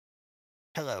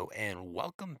Hello, and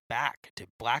welcome back to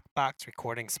Black Box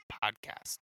Recordings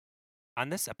Podcast. On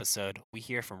this episode, we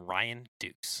hear from Ryan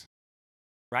Dukes.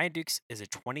 Ryan Dukes is a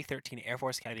 2013 Air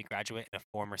Force Academy graduate and a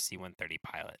former C 130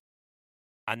 pilot.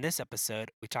 On this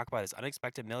episode, we talk about his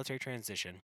unexpected military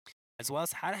transition, as well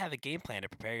as how to have a game plan to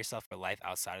prepare yourself for life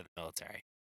outside of the military.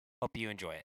 Hope you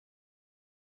enjoy it.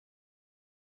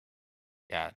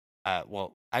 Yeah.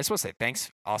 Well, I just want to say thanks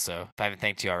also, if I haven't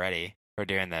thanked you already, for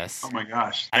doing this. Oh my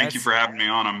gosh. I know Thank you for having me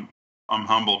on. I'm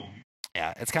humbled.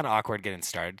 Yeah, it's kind of awkward getting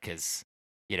started because,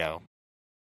 you know,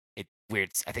 it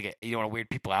weirds. I think you don't want to weird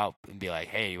people out and be like,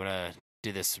 "Hey, you want to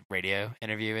do this radio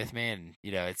interview with me?" And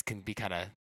it can be kind of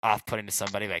off-putting to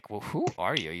somebody. Like, "Well, who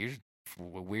are you? You're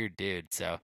a weird dude."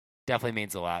 So definitely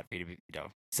means a lot for you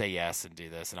to say yes and do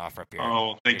this and offer up Oh,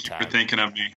 your thank you for time. thinking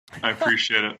of me. I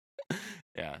appreciate it.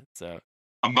 Yeah. So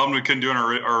I'm bummed we couldn't do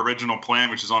our original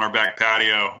plan, which is on our back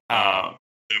patio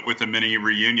with a mini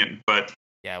reunion, but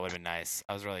yeah, it would have been nice.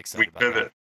 I was really we excited about did that.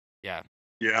 it. Yeah.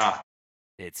 Yeah.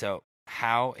 Dude, so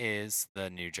how is the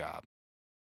new job?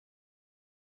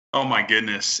 Oh my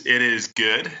goodness. It is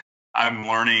good. I'm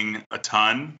learning a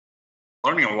ton,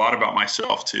 learning a lot about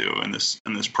myself too in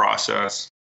this process.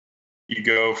 You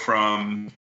go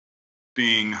from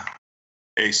being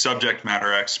a subject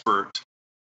matter expert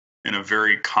in a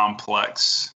very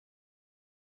complex,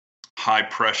 high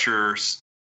pressure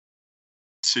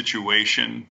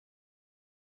situation,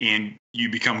 and you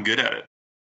become good at it.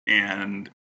 And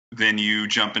then you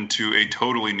jump into a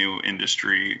totally new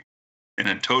industry in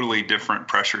a totally different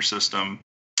pressure system,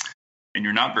 and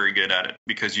you're not very good at it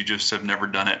because you just have never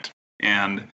done it.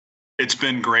 And it's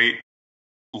been great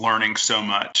learning so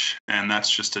much. And that's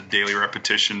just a daily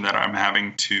repetition that I'm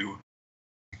having to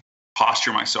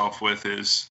posture myself with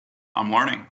is I'm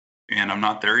learning and I'm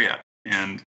not there yet.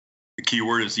 And the key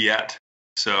word is yet.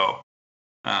 So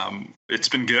it's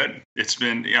been good. It's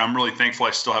been, I'm really thankful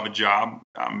I still have a job.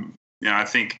 I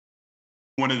think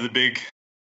one of the big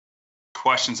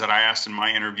questions that I asked in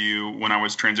my interview when I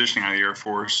was transitioning out of the Air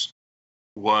Force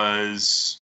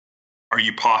was, are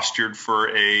you postured for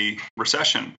a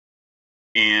recession?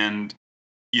 And,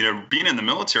 being in the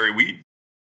military, we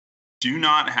do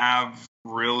not have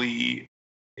really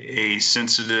a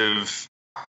sensitive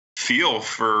feel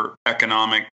for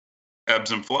economic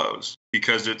ebbs and flows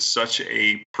because it's such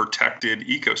a protected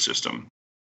ecosystem.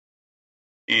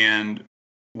 And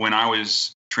when I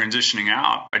was transitioning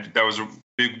out, that was a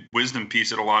big wisdom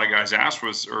piece that a lot of guys asked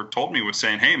told me was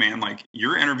saying, hey man, like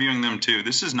you're interviewing them too.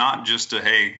 This is not just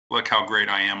hey, look how great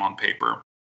I am on paper.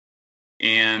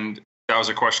 And that was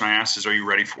a question I asked is, are you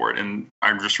ready for it? And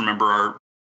I just remember our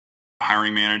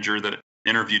hiring manager that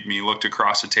interviewed me looked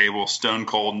across the table stone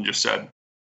cold and just said,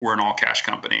 we're an all cash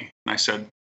company. And I said,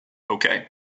 okay.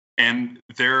 And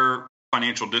their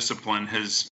financial discipline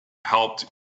has helped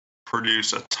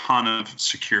produce a ton of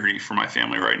security for my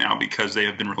family right now because they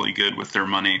have been really good with their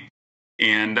money.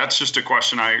 And that's just a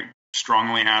question I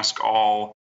strongly ask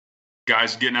all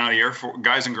guys getting out of the Air Force,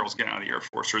 guys and girls getting out of the Air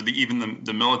Force, or even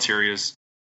the military is,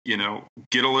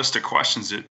 get a list of questions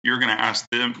that you're going to ask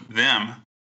them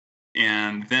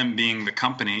and them being the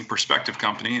company, prospective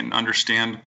company, and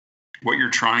understand what you're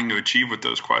trying to achieve with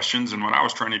those questions. And what I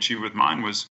was trying to achieve with mine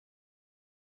was,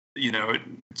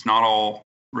 it's not all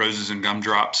roses and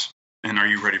gumdrops. And are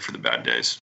you ready for the bad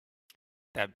days?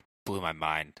 That blew my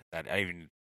mind. I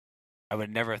would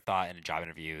never have thought in a job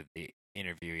interview the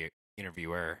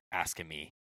interviewer asking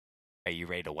me, "Are you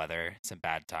ready to weather some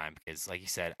bad time?" Because, like you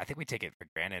said, I think we take it for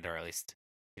granted, or at least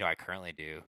I currently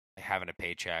do. Like having a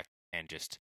paycheck and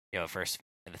just first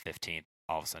and the 15th,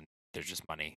 all of a sudden there's just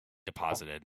money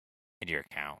deposited in your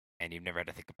account, and you've never had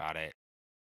to think about it.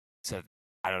 So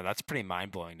I don't know. That's pretty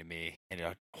mind blowing to me, in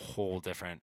a whole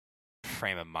different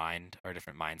frame of mind or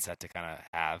different mindset to kind of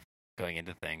have going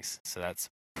into things. So that's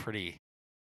pretty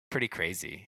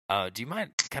crazy. Do you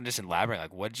mind kind of just elaborating,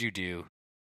 like, what did you do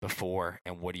before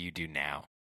and what do you do now?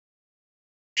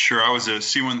 Sure. I was a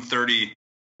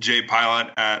C-130J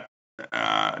pilot at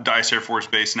Dice Air Force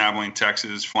Base in Abilene,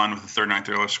 Texas, flying with the 39th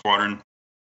Airlift Squadron.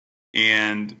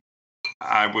 And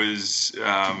I was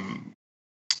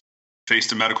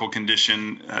faced a medical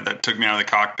condition that took me out of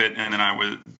the cockpit. And then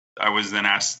I was then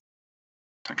asked,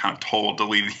 kind of told to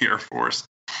leave the Air Force.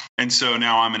 And so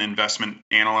now I'm an investment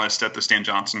analyst at the Stan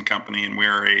Johnson Company, and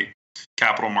we're a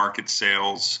capital market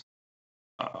sales,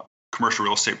 commercial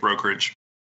real estate brokerage.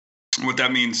 What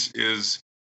that means is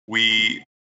we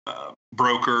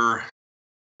broker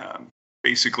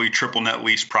basically triple net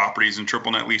lease properties, and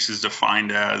triple net lease is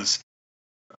defined as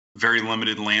very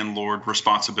limited landlord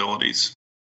responsibilities.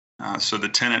 So the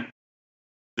tenant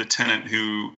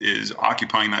who is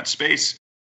occupying that space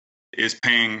is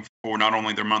paying for not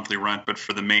only their monthly rent, but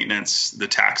for the maintenance, the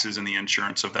taxes, and the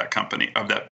insurance of that company, of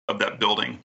that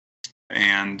building.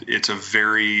 And it's a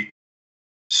very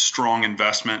strong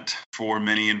investment for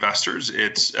many investors.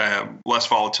 It's less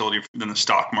volatility than the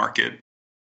stock market,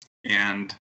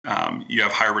 and you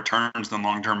have higher returns than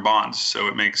long-term bonds. So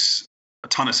it makes a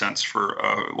ton of sense for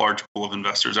a large pool of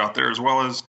investors out there, as well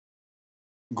as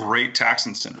great tax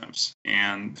incentives.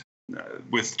 And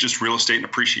with just real estate and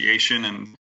appreciation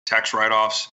and tax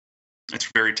write-offs, it's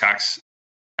very tax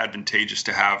advantageous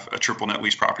to have a triple net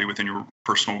lease property within your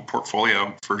personal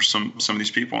portfolio for some of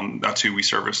these people, and that's who we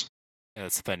service. Yeah,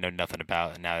 that's something I know nothing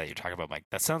about, and now that you're talking about, Mike,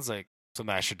 that sounds like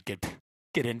something I should get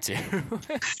into.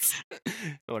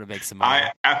 I want to make some money.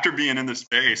 After being in the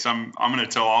space, I'm going to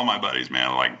tell all my buddies,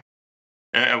 man, like,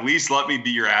 at least let me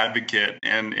be your advocate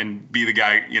and be the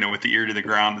guy, with the ear to the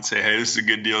ground and say, hey, this is a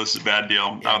good deal, this is a bad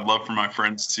deal. Yeah. I'd love for my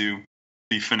friends to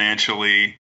be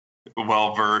financially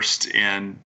well versed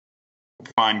and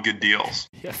find good deals.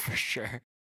 Yeah, for sure.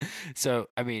 So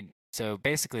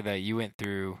basically, though, you went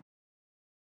through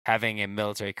having a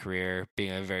military career,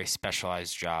 being a very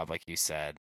specialized job, like you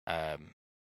said,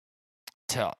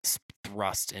 to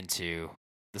thrust into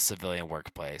the civilian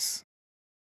workplace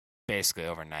basically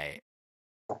overnight.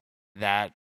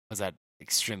 Was that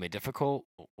extremely difficult?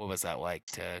 What was that like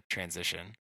to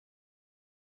transition?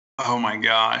 Oh my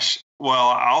gosh. Well,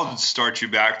 I'll start you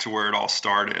back to where it all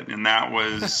started. And that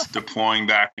was deploying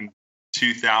back in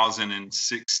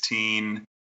 2016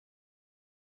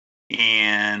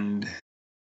 and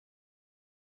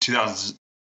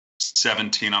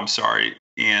 2017, I'm sorry.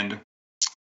 And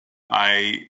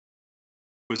I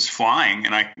was flying,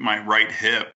 and my right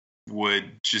hip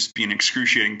would just be in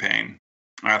excruciating pain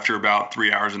after about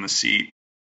 3 hours in the seat.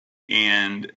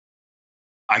 And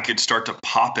I could start to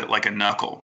pop it like a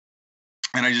knuckle.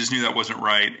 And I just knew that wasn't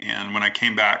right. And when I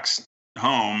came back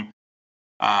home,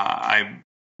 I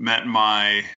met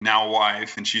my now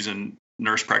wife, and she's a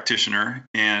nurse practitioner,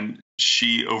 and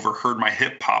she overheard my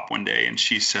hip pop one day, and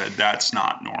she said, that's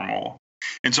not normal.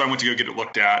 And so I went to go get it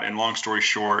looked at. And long story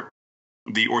short,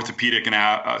 the orthopedic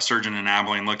surgeon in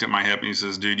Abilene looked at my hip, and he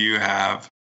says, dude, you have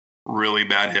really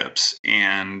bad hips,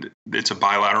 and it's a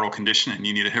bilateral condition, and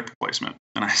you need a hip replacement.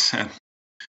 And I said,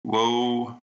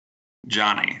 whoa,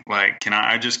 Johnny, like,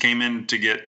 I just came in to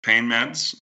get pain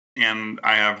meds, and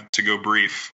I have to go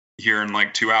brief here in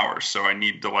like 2 hours. So I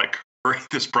need to like hurry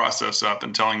this process up,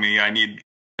 and telling me I need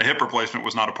a hip replacement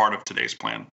was not a part of today's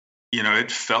plan.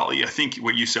 It felt, I think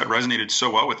what you said resonated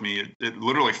so well with me. It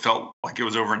literally felt like it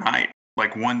was overnight.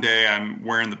 Like one day I'm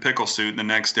wearing the pickle suit, and the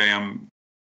next day I'm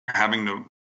having to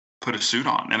put a suit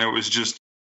on. And it was just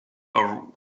a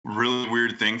really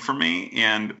weird thing for me.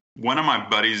 And one of my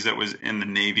buddies that was in the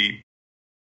Navy,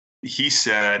 he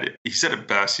said it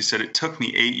best. He said, it took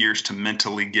me 8 years to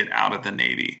mentally get out of the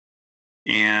Navy.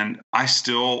 And I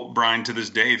still, Brian, to this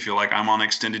day, feel like I'm on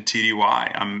extended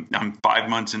TDY. I'm 5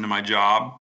 months into my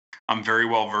job. I'm very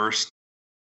well versed,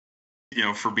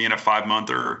 for being a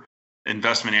 5-monther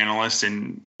investment analyst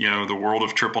in, the world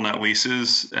of triple net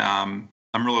leases.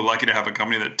 I'm really lucky to have a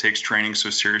company that takes training so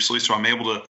seriously. So I'm able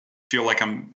to feel like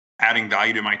I'm adding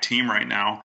value to my team right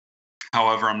now.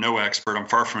 However, I'm no expert. I'm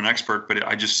far from an expert, but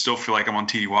I just still feel like I'm on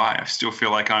TDY. I still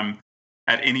feel like I'm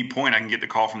at any point I can get the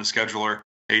call from the scheduler.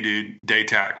 Hey, dude, day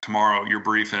tack tomorrow. You're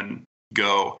briefing.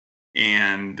 Go.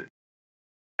 And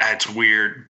it's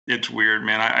weird. It's weird,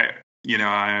 man.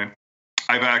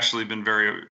 I've actually been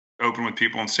very open with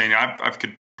people and saying I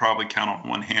could probably count on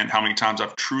one hand how many times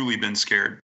I've truly been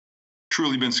scared.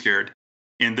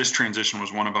 And this transition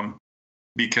was one of them,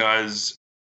 because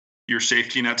your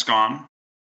safety net's gone.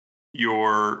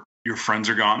 Your friends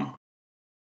are gone.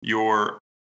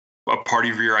 A part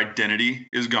of your identity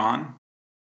is gone.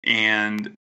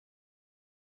 And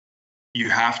you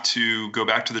have to go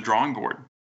back to the drawing board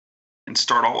and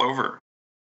start all over.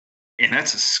 And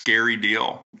that's a scary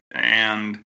deal.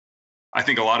 And I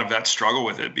think a lot of vets struggle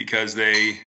with it because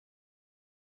they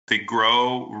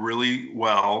grow really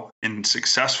well and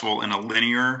successful in a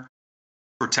linear,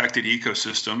 protected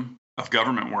ecosystem of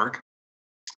government work.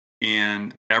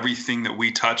 And everything that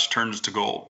we touch turns to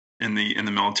gold in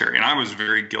the military. And I was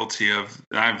very guilty of,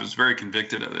 and I was very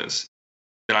convicted of this,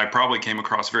 that I probably came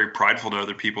across very prideful to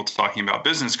other people talking about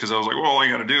business, because I was like, well, all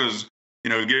you got to do is,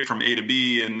 get from A to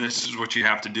B, and this is what you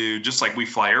have to do. Just like we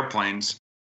fly airplanes,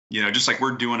 just like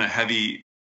we're doing a heavy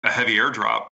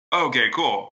airdrop. Okay,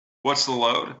 cool. What's the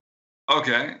load?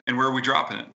 Okay. And where are we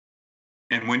dropping it?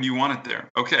 And when do you want it there?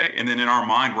 Okay. And then in our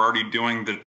mind, we're already doing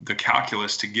the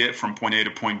calculus to get from point A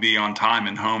to point B on time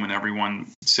and home and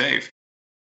everyone safe.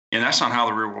 And that's not how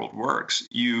the real world works.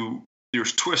 You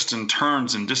there's twists and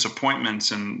turns and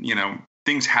disappointments, and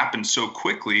things happen so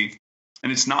quickly,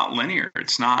 and it's not linear.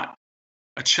 It's not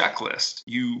a checklist.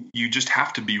 You just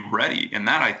have to be ready, and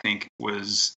that, I think,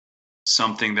 was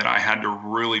something that I had to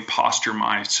really posture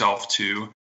myself to,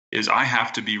 is I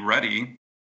have to be ready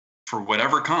for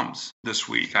whatever comes this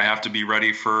week. I have to be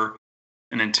ready for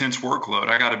an intense workload.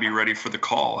 I got to be ready for the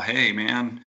call. Hey,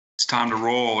 man, it's time to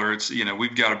roll, or it's,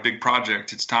 we've got a big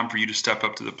project. It's time for you to step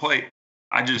up to the plate.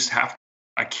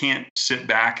 I can't sit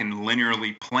back and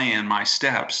linearly plan my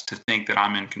steps to think that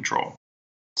I'm in control.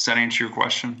 Does that answer your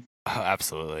question? Oh,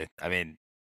 absolutely. I mean,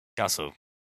 also,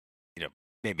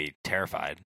 made me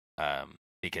terrified,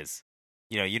 because,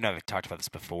 you and I have talked about this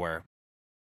before,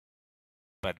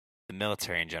 but the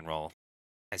military in general,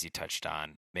 as you touched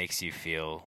on, makes you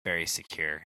feel very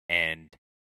secure. And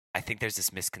I think there's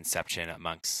this misconception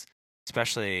amongst,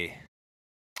 especially,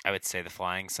 I would say, the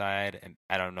flying side, and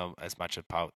I don't know as much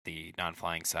about the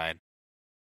non-flying side,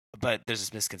 but there's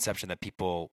this misconception that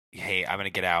people, hey, I'm going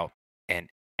to get out and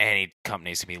any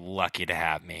company's going to be lucky to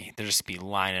have me. They'll just be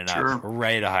lining Sure. up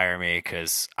ready to hire me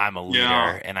because I'm a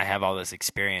leader and I have all this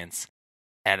experience.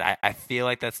 And I feel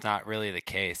like that's not really the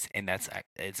case. And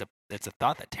it's a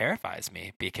thought that terrifies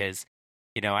me because,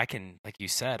 I can, like you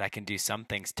said, I can do some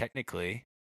things technically,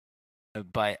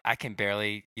 but I can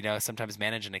barely, sometimes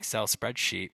manage an Excel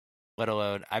spreadsheet, let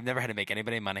alone I've never had to make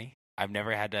anybody money. I've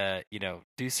never had to,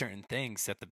 do certain things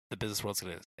that the business world's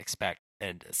going to expect.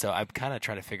 And so I'm kind of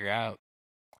trying to figure out,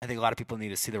 I think a lot of people need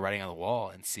to see the writing on the wall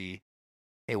and see,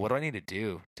 hey, what do I need to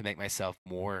do to make myself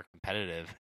more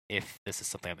competitive if this is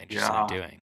something I'm interested in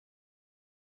doing?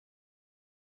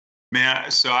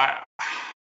 Man, so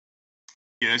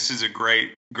this is a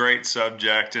great, great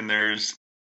subject, and there's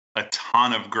a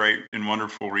ton of great and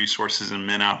wonderful resources and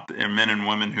men and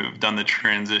women who have done the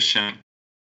transition.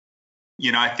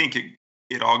 I think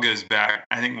it all goes back.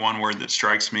 I think one word that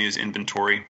strikes me is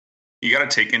inventory. You got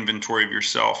to take inventory of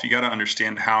yourself. You got to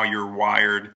understand how you're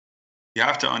wired. You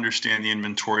have to understand the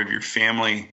inventory of your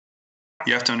family.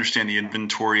 You have to understand the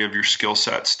inventory of your skill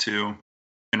sets too,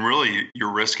 and really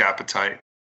your risk appetite.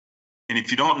 And if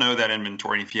you don't know that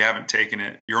inventory, and if you haven't taken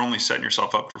it, you're only setting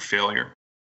yourself up for failure.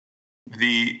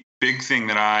 The big thing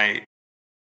that I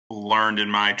learned in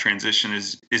my transition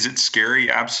is it scary?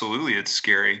 Absolutely, it's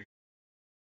scary.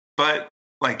 But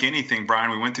like anything, Brian,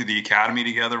 we went through the academy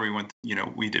together.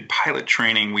 We did pilot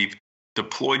training. We've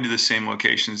deployed to the same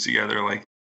locations together. Like,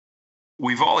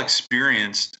 we've all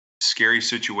experienced scary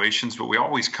situations, but we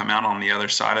always come out on the other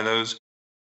side of those,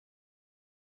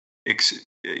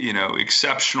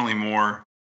 exceptionally more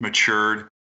matured.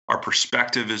 Our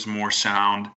perspective is more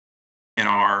sound, and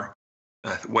our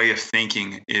way of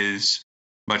thinking is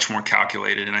much more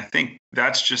calculated. And I think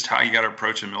that's just how you got to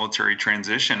approach a military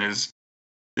transition. Is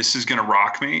this is going to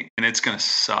rock me, and it's going to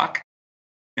suck.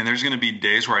 And there's going to be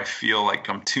days where I feel like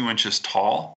I'm 2 inches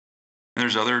tall. And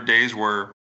there's other days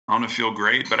where I'm going to feel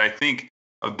great. But I think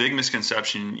a big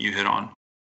misconception you hit on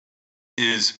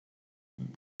is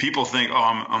people think, oh,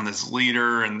 I'm this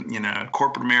leader, and,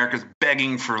 corporate America's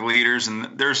begging for leaders.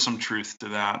 And there's some truth to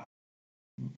that.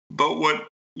 But what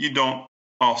you don't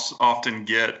often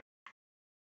get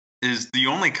is the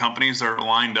only companies that are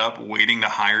lined up waiting to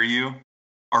hire you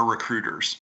are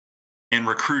recruiters and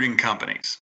recruiting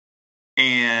companies.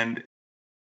 And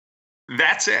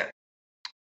that's it.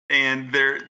 And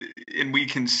we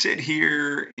can sit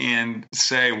here and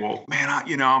say, well, man,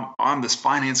 I'm this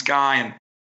finance guy, and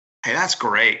hey, that's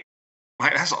great.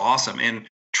 Like, that's awesome. And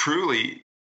truly,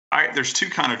 there's two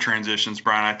kind of transitions,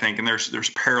 Brian, I think, and there's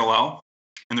parallel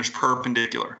and there's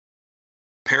perpendicular.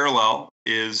 Parallel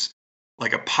is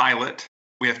like a pilot.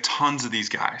 We have tons of these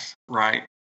guys, right?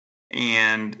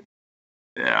 And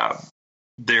we have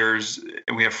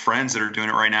friends that are doing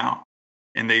it right now,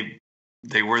 and they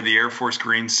wear the Air Force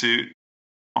green suit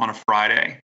on a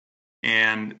Friday,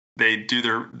 and they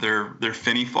do their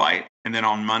Finney flight, and then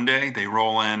on Monday they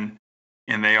roll in,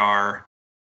 and they are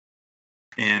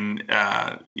in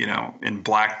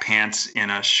black pants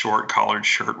and a short collared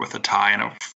shirt with a tie and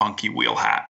a funky wheel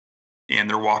hat, and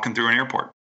they're walking through an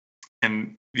airport.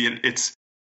 And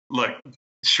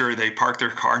sure, they park their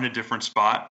car in a different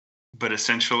spot, but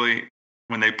essentially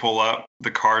when they pull up, the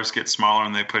cars get smaller,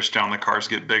 and they push down, the cars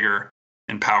get bigger,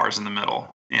 and power's in the middle.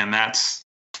 And that's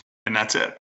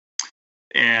it.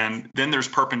 And then there's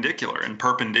perpendicular, and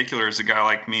perpendicular is a guy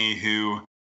like me who,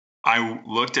 I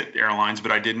looked at airlines,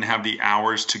 but I didn't have the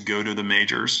hours to go to the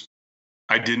majors.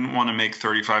 I didn't want to make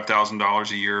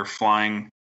 $35,000 a year flying,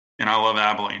 and I love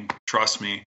Abilene. Trust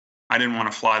me. I didn't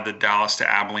want to fly the Dallas to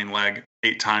Abilene leg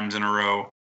 8 times in a row,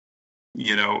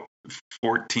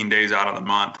 14 days out of the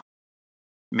month.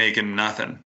 making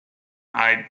nothing.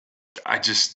 I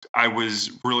I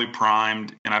was really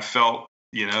primed, and I felt,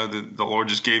 the Lord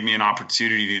just gave me an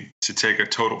opportunity to take a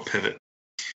total pivot.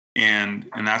 And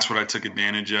that's what I took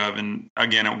advantage of. And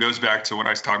again, it goes back to what I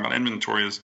was talking about inventory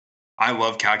is I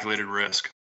love calculated risk.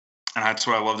 And that's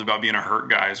what I loved about being a hurt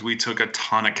guy is we took a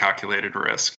ton of calculated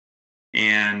risk,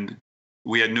 and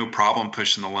we had no problem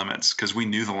pushing the limits because we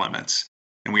knew the limits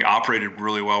and we operated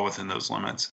really well within those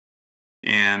limits.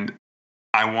 And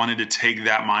I wanted to take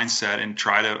that mindset and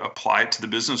try to apply it to the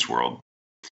business world.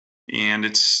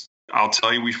 And I'll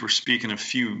tell you, we were speaking a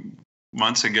few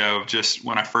months ago, just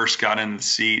when I first got in the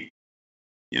seat,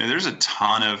 there's a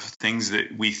ton of things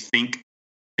that we think,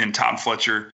 and Tom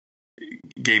Fletcher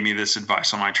gave me this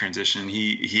advice on my transition.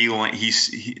 He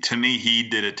to me, he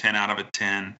did a 10 out of a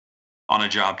 10 on a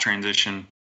job transition.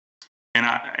 And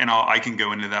I can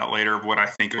go into that later of what I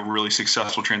think a really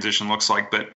successful transition looks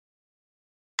like. But,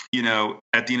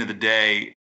 at the end of the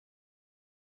day,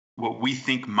 what we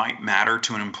think might matter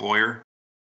to an employer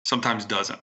sometimes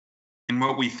doesn't. And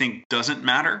what we think doesn't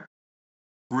matter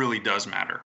really does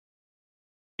matter.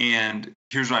 And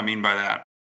here's what I mean by that.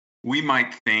 We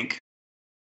might think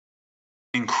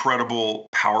incredible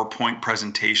PowerPoint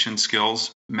presentation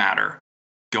skills matter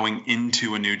going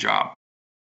into a new job.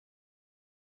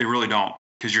 They really don't,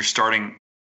 because you're starting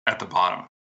at the bottom,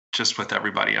 just with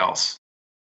everybody else.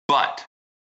 But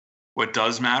what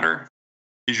does matter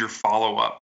is your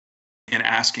follow-up and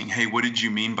asking, hey, what did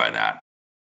you mean by that?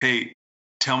 Hey,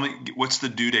 tell me, what's the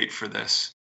due date for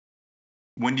this?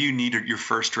 When do you need your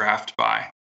first draft by?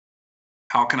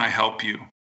 How can I help you?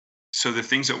 So the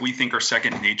things that we think are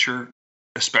second nature,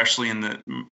 especially in the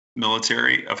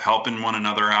military, of helping one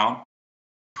another out,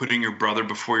 putting your brother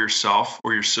before yourself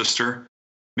or your sister,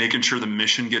 making sure the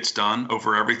mission gets done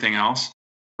over everything else,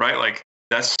 right? Like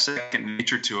that's second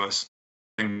nature to us.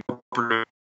 And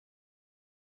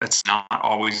that's not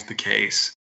always the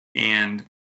case. And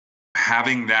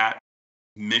having that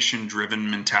mission-driven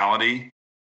mentality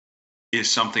is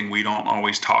something we don't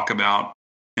always talk about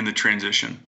in the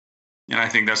transition. And I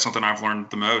think that's something I've learned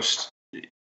the most,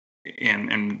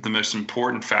 and the most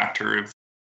important factor of,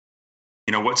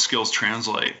 what skills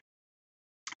translate.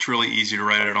 It's really easy to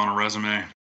write it on a resume,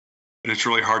 but it's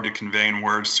really hard to convey in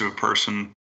words to a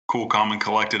person cool, calm, and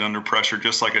collected under pressure,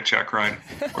 just like a check ride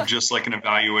or just like an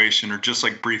evaluation or just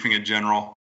like briefing a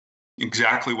general,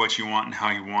 exactly what you want and how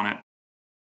you want it.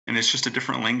 And it's just a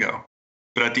different lingo.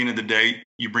 But at the end of the day,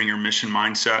 you bring your mission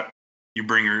mindset, you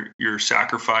bring your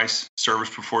sacrifice,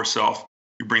 service before self,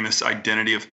 you bring this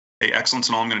identity of, hey, excellence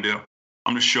in all I'm going to do.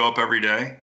 I'm going to show up every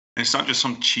day. And it's not just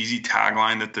some cheesy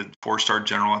tagline that the 4-star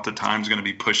general at the time is going to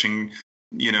be pushing,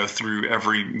 through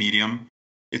every medium.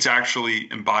 It's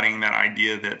actually embodying that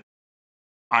idea that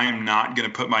I am not going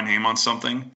to put my name on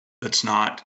something that's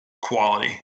not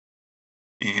quality.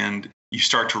 And you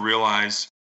start to realize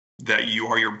that you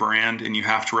are your brand and you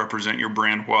have to represent your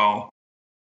brand well.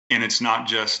 And it's not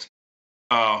just,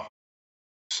 oh,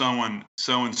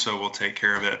 so-and-so will take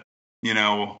care of it.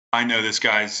 I know this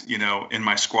guy's, in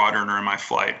my squadron or in my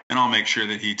flight, and I'll make sure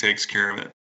that he takes care of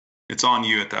it. It's on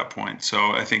you at that point.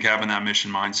 So I think having that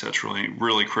mission mindset is really,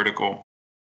 really critical.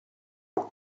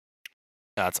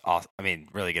 That's awesome. I mean,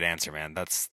 really good answer, man.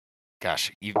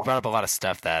 Gosh, you've brought up a lot of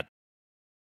stuff that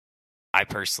I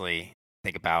personally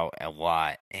think about a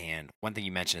lot. And one thing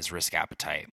you mentioned is risk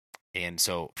appetite. And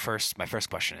so my first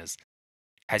question is,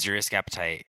 has your risk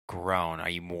appetite grown? Are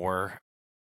you more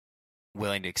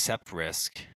willing to accept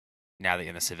risk now that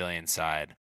you're on the civilian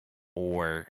side,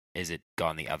 or is it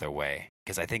gone the other way?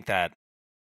 Because I think that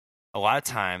a lot of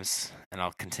times, and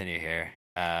I'll continue here,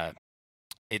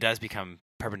 it does become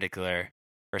perpendicular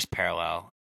versus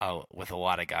parallel with a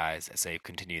lot of guys as they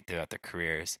continue throughout their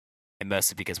careers, and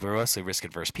mostly because we're mostly risk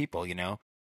adverse people. You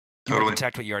Totally.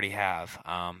 protect what you already have.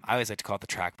 I always like to call it the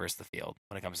track versus the field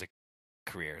when it comes to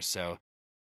careers. So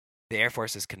the Air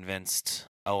Force has convinced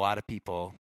a lot of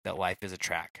people that life is a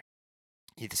track.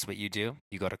 This is what you do.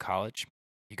 You go to college,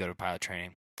 you go to pilot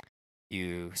training,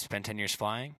 you spend 10 years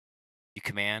flying, you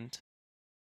command,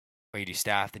 or you do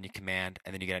staff, then you command,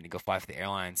 and then you get out and you go fly for the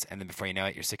airlines, and then before you know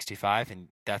it, you're 65, and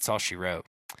that's all she wrote.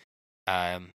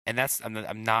 And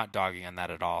I'm not dogging on that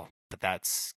at all, but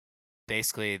that's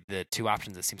basically the two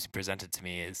options that seems to be presented to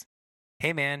me is,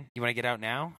 hey man, you want to get out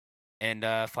now and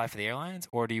fly for the airlines,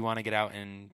 or do you want to get out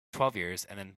in 12 years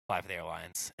and then fly for the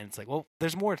airlines? And it's like, well,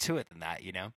 there's more to it than that,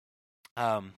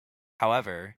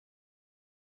 However,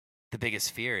 the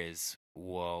biggest fear is,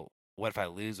 well, what if I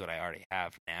lose what I already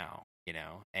have now,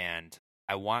 and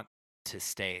I want to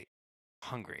stay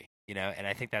hungry, and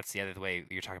I think that's the other way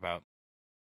you're talking about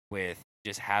with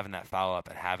just having that follow-up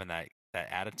and having that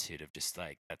that attitude of just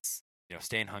like that's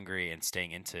staying hungry and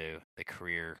staying into the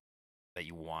career that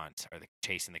you want, or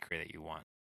chasing the career that you want.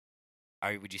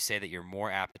 Would you say that you're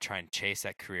more apt to try and chase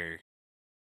that career?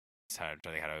 I'm trying to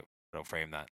think how to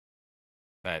frame that,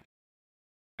 but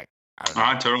I don't know.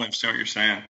 I totally understand what you're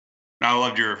saying. I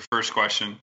loved your first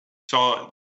question. So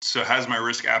has my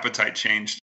risk appetite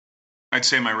changed? I'd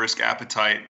say my risk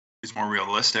appetite is more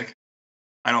realistic.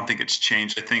 I don't think it's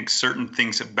changed. I think certain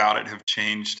things about it have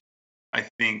changed. I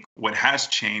think what has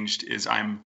changed is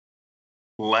I'm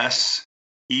less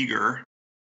eager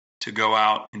to go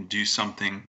out and do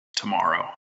something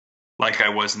tomorrow like I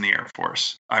was in the Air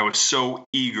Force. I was so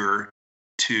eager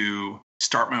to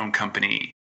start my own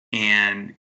company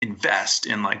and invest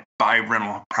in like buy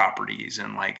rental properties,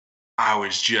 and like I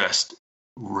was just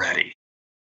ready.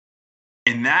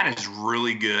 And that is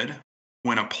really good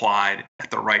when applied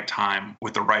at the right time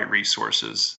with the right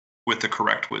resources, with the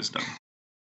correct wisdom.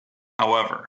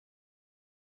 However,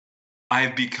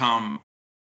 I've become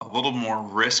a little more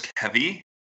risk heavy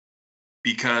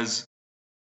because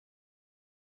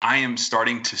I am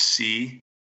starting to see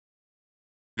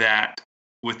that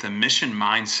with a mission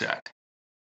mindset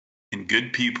and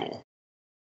good people,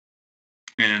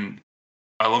 and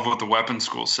I love what the weapons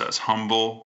school says: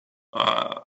 humble,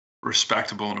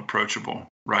 respectable, and approachable,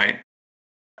 right?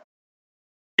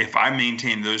 If I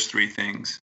maintain those three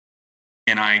things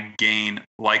and I gain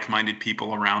like-minded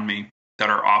people around me that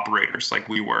are operators like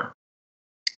we were,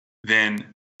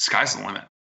 then sky's the limit.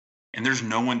 And there's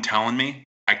no one telling me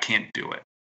I can't do it.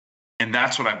 And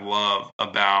that's what I love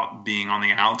about being on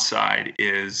the outside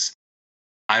is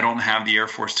I don't have the Air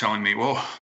Force telling me, well,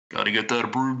 got to get that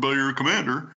approved by your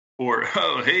commander. Or,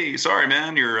 oh, hey, sorry,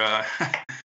 man, you're,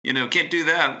 can't do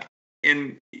that.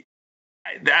 And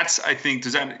that's, I think,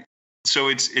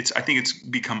 I think it's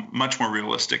become much more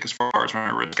realistic as far as my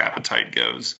risk appetite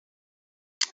goes.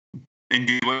 And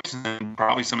good ways and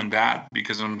probably some in bad,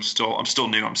 because I'm still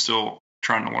new. I'm still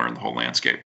trying to learn the whole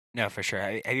landscape. No, for sure.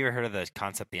 Have you ever heard of the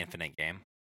concept, The Infinite Game?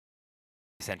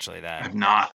 Essentially that. I've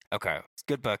not. Okay. It's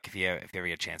a good book if you ever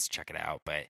get a chance to check it out.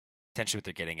 But essentially what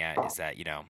they're getting at is that,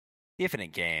 the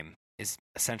infinite game is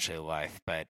essentially life.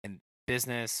 But in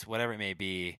business, whatever it may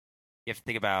be, you have to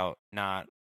think about not,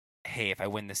 hey, if I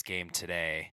win this game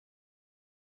today,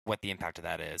 what the impact of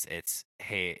that is. It's,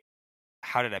 hey,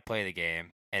 how did I play the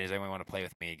game? And does anyone want to play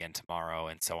with me again tomorrow?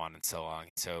 And so on and so on.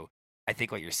 So I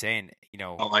think what you're saying, I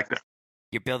like that.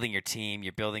 You're building your team,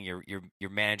 you're building you're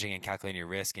managing and calculating your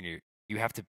risk, and you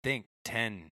have to think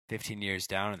 10, 15 years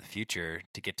down in the future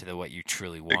to get to what you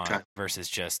truly want versus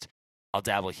just I'll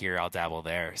dabble here, I'll dabble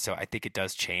there. So I think it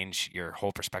does change your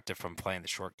whole perspective from playing the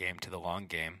short game to the long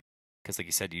game, because like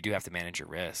you said, you do have to manage your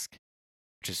risk,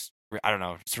 which is, I don't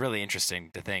know, it's really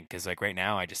interesting to think, because like right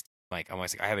now I'm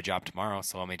almost like I have a job tomorrow,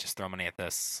 so let me just throw money at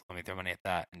this, let me throw money at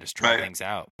that, and just try things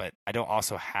out. But I don't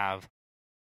also have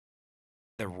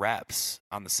the reps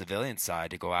on the civilian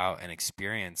side to go out and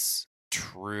experience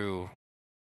true,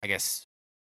 I guess,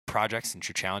 projects and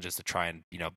true challenges to try and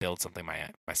build something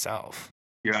myself.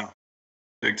 Yeah,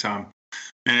 big time.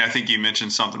 And I think you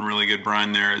mentioned something really good,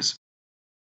 Brian. There is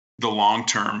the long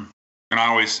term, and I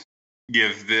always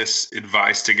give this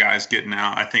advice to guys getting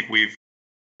out. I think we've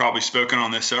probably spoken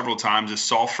on this several times: is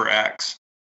solve for X.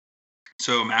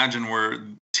 So imagine where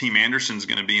Team Anderson's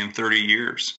going to be in 30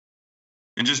 years.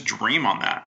 And just dream on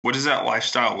that. What does that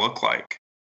lifestyle look like?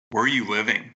 Where are you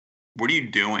living? What are you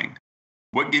doing?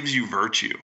 What gives you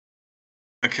virtue?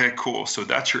 Okay, cool. So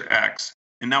that's your X.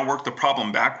 And now work the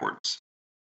problem backwards.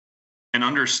 And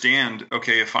understand,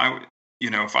 okay, if I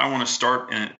want to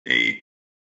start a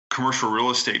commercial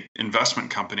real estate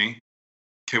investment company,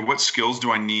 okay, what skills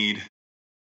do I need?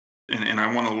 And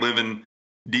I want to live in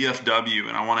DFW,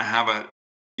 and I want to have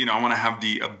I want to have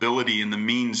the ability and the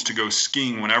means to go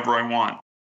skiing whenever I want,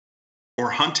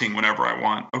 or hunting whenever I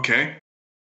want. Okay.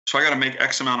 So I got to make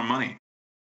X amount of money.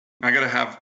 I got to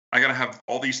have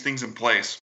all these things in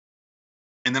place.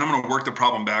 And then I'm going to work the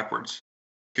problem backwards.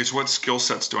 Okay. So what skill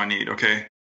sets do I need? Okay.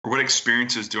 Or what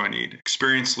experiences do I need?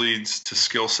 Experience leads to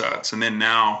skill sets. And then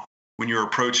now when you're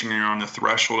approaching and you're on the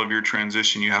threshold of your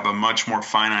transition, you have a much more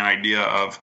finite idea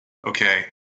of, okay,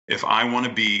 if I want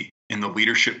to be in the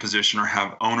leadership position or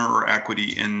have owner or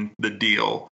equity in the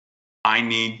deal, I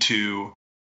need to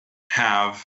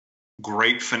have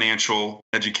great financial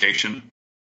education.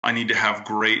 I need to have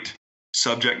great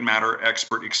subject matter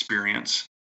expert experience.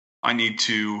 I need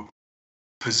to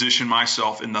position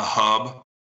myself in the hub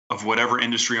of whatever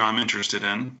industry I'm interested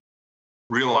in,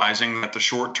 realizing that the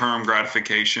short-term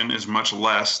gratification is much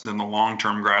less than the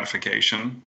long-term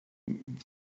gratification.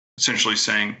 Essentially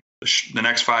saying, the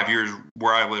next 5 years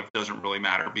where I live doesn't really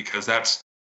matter, because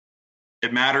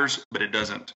it matters, but it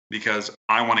doesn't, because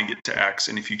I want to get to X.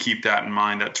 And if you keep that in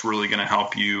mind, that's really going to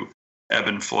help you ebb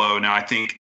and flow. Now, I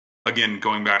think, again,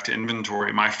 going back to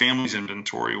inventory, my family's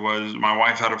inventory was, my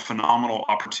wife had a phenomenal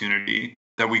opportunity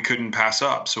that we couldn't pass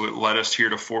up. So it led us here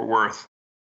to Fort Worth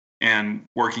and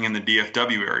working in the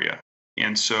DFW area.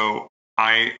 And so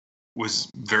I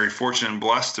was very fortunate and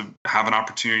blessed to have an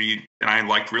opportunity, and I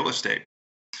liked real estate.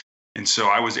 And so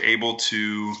I was able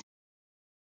to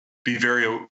be very,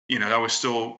 that was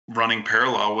still running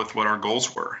parallel with what our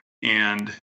goals were.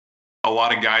 And a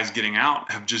lot of guys getting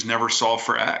out have just never solved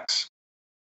for X.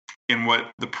 And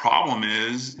what the problem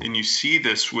is, and you see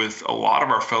this with a lot of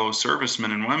our fellow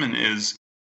servicemen and women, is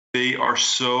they are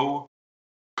so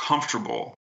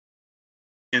comfortable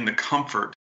in the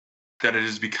comfort that it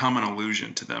has become an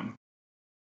illusion to them.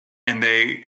 And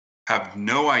they have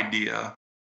no idea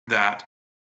that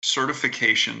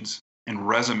certifications and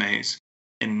resumes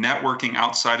and networking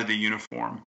outside of the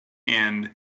uniform and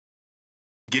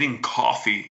getting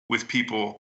coffee with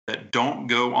people that don't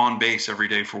go on base every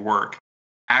day for work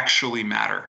actually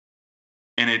matter.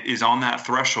 And it is on that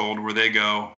threshold where they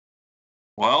go,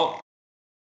 well,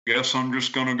 guess I'm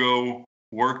just going to go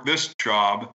work this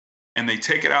job. And they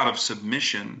take it out of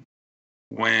submission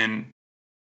when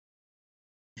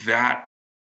that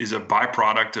is a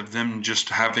byproduct of them just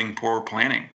having poor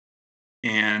planning.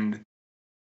 And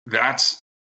that's,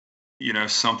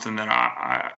 something that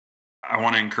I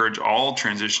want to encourage all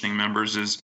transitioning members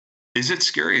is it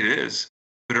scary? It is,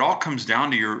 but it all comes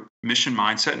down to your mission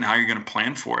mindset and how you're going to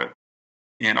plan for it.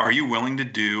 And are you willing to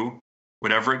do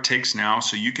whatever it takes now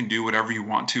so you can do whatever you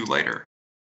want to later?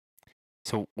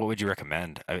 So what would you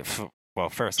recommend? Well,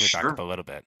 first, let me back up a little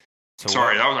bit. So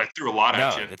Sorry, I threw a lot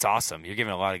at you. No, it's awesome. You're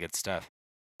giving a lot of good stuff.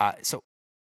 So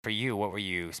for you, what were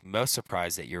you most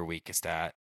surprised that you're weakest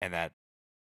at, and that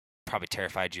probably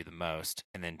terrified you the most?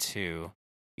 And then 2,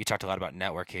 you talked a lot about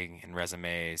networking and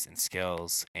resumes and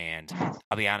skills. And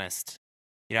I'll be honest,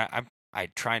 I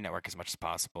try and network as much as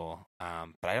possible,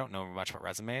 but I don't know much about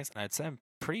resumes, and I'd say I'm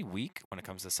pretty weak when it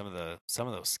comes to some of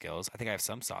those skills. I think I have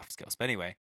some soft skills, but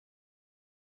anyway,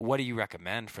 what do you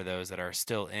recommend for those that are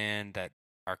still that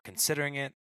are considering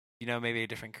it, maybe a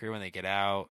different career when they get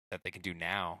out, that they can do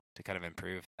now to kind of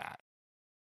improve that?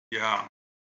 Yeah,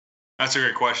 that's a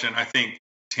great question. I think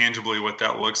tangibly what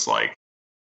that looks like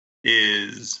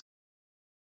is,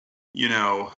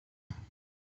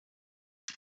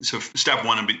 so step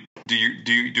 1 would be, do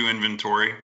you do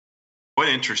inventory? What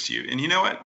interests you? And you know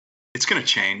what? It's going to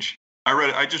change.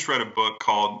 I just read a book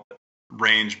called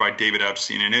Range by David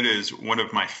Epstein, and it is one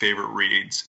of my favorite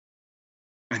reads.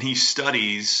 And he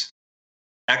studies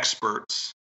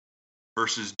experts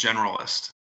versus generalists.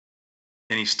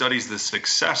 And he studies the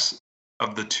success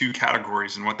of the 2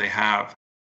 categories and what they have,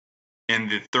 and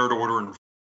the third order and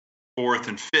fourth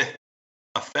and fifth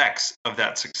effects of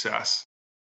that success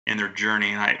in their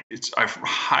journey. And I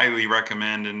highly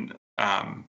recommend, and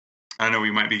I know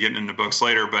we might be getting into books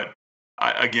later, but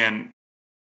again,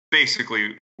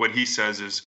 basically what he says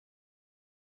is,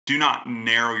 do not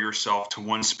narrow yourself to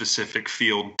one specific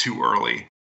field too early,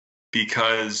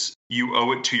 because you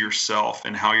owe it to yourself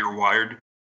and how you're wired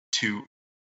to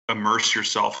immerse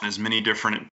yourself in as many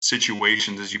different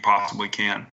situations as you possibly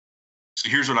can. So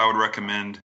here's what I would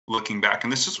recommend looking back.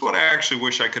 And this is what I actually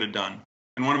wish I could have done.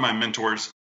 And one of my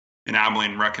mentors in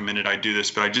Abilene recommended I do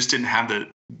this, but I just didn't have the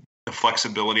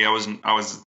flexibility. I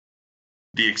was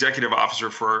the executive officer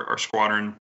for our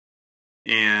squadron,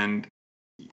 and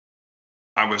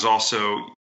I was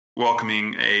also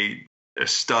welcoming a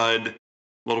stud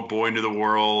little boy into the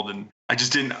world. And I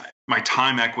just didn't, my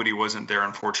time equity wasn't there,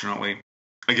 unfortunately.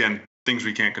 Again, things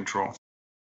we can't control.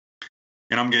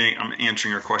 And I'm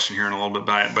answering your question here in a little bit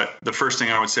by it. But the first thing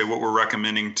I would say, what we're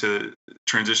recommending to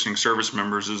transitioning service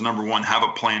members is, number 1, have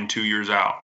a plan 2 years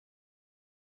out.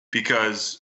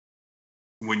 Because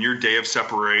when your day of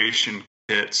separation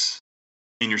hits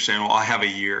and you're saying, well, I have a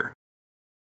year.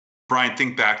 Brian,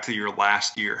 think back to your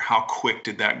last year. How quick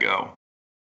did that go?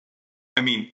 I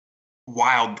mean,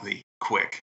 wildly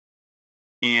quick.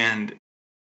 And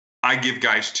I give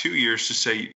guys 2 years to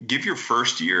say, give your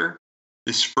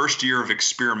this first year of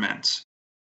experiments.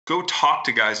 Go talk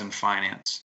to guys in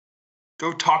finance.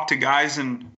 Go talk to guys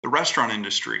in the restaurant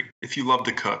industry if you love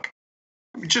to cook.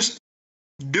 Just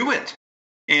do it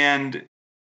and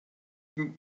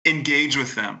engage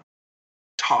with them.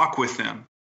 Talk with them.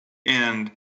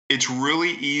 And it's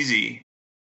really easy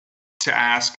to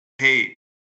ask, hey,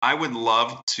 I would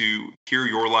love to hear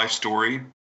your life story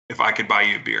if I could buy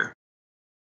you a beer.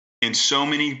 And so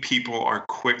many people are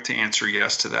quick to answer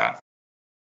yes to that.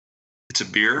 It's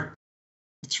a beer.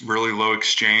 It's really low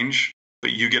exchange,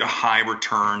 but you get a high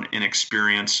return in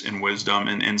experience and wisdom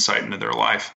and insight into their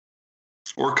life.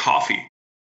 Or coffee.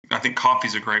 I think coffee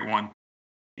is a great one.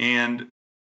 And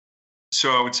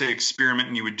so I would say experiment,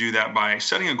 and you would do that by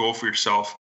setting a goal for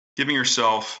yourself, giving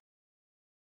yourself,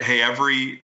 hey,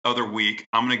 every other week,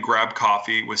 I'm going to grab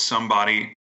coffee with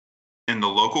somebody in the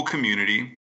local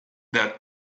community that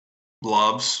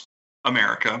loves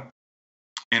America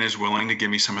and is willing to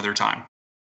give me some of their time.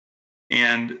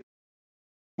 And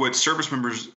what service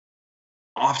members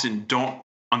often don't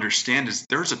understand is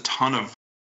there's a ton of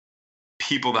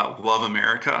people that love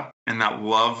America and that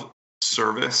love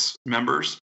service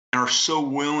members and are so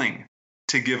willing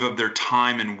to give up their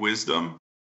time and wisdom,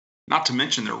 not to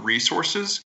mention their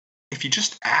resources, if you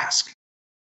just ask.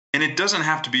 And it doesn't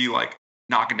have to be like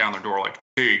knocking down their door like,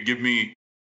 hey, give me.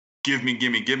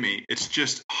 It's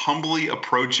just humbly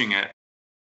approaching it.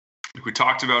 Like we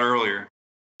talked about earlier,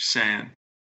 saying,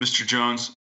 Mr.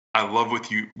 Jones, I love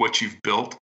what you've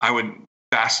built. I would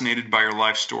fascinated by your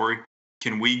life story.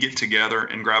 Can we get together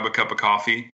and grab a cup of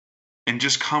coffee and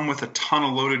just come with a ton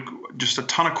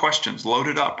of questions,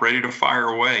 loaded up, ready to fire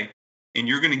away. And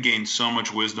you're going to gain so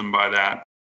much wisdom by that.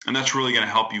 And that's really going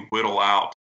to help you whittle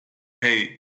out,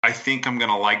 hey, I think I'm going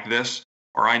to like this,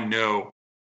 or I know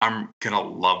I'm going to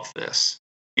love this.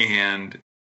 And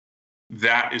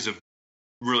that is a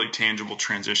really tangible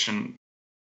transition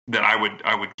that I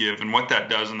would give. And what that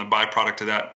does, and the byproduct of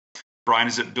that, Brian,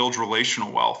 is it builds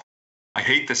relational wealth. I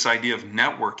hate this idea of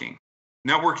networking.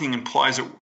 Networking implies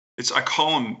I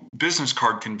call them business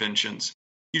card conventions.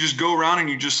 You just go around and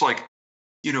you just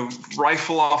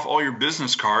rifle off all your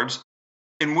business cards.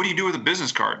 And what do you do with a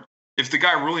business card? If the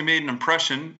guy really made an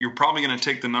impression, you're probably going to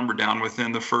take the number down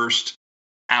within the first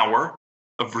hour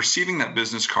of receiving that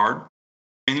business card.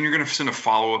 And then you're going to send a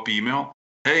follow-up email.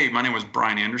 Hey, my name was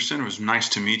Brian Anderson. It was nice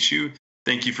to meet you.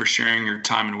 Thank you for sharing your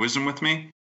time and wisdom with me.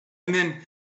 And then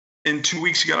in 2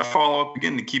 weeks, you got to follow up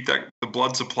again to keep the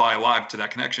blood supply alive to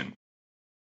that connection.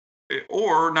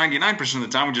 Or 99% of the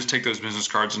time, we just take those business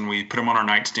cards and we put them on our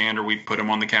nightstand, or we put them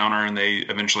on the counter, and they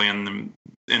eventually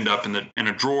end up in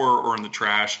a drawer or in the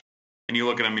trash. And you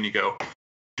look at them and you go,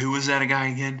 who was that guy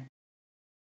again?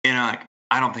 And I'm like,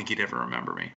 I don't think he'd ever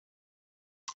remember me.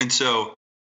 And so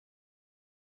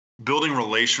building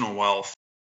relational wealth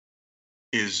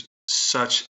is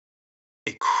such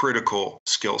a critical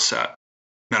skill set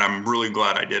that I'm really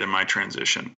glad I did in my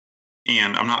transition.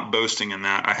 And I'm not boasting in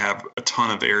that. I have a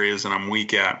ton of areas that I'm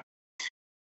weak at.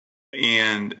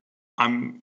 And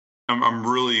I'm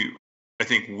really, I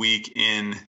think, weak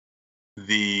in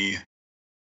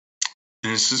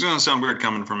and this is going to sound weird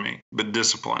coming from me, but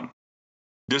discipline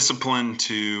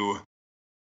to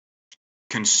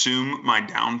consume my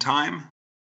downtime,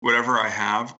 whatever I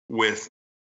have, with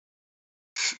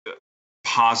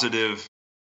positive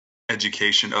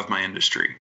education of my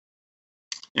industry.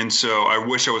 And so I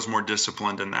wish I was more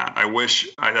disciplined in that.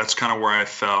 That's kind of where I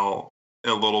fell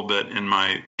a little bit in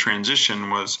my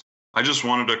transition. Was I just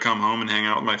wanted to come home and hang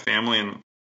out with my family and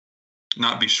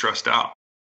not be stressed out.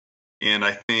 And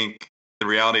I think the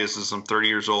reality is I'm 30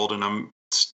 years old and I'm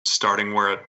starting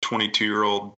where a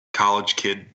 22-year-old college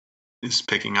kid is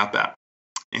picking up at.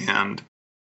 And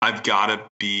I've got to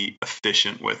be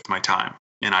efficient with my time.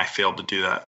 And I failed to do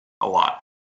that a lot.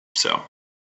 So.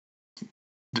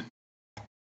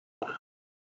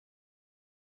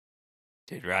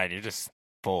 Dude, Ryan, you're just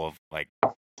full of I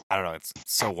don't know, it's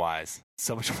so wise.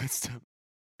 So much wisdom.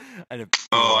 I don't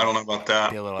know about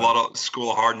that. A lot of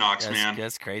School of Hard Knocks, man.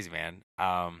 That's crazy, man.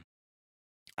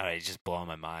 It's just blowing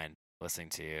my mind listening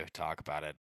to you talk about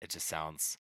it. It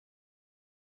sounds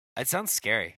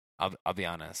scary. I'll be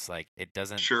honest. Like, it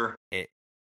doesn't. Sure.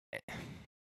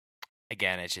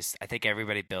 Again, it's just, I think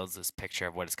everybody builds this picture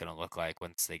of what it's going to look like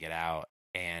once they get out,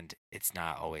 and it's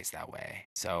not always that way.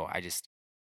 So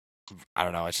I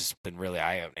don't know. It's just been really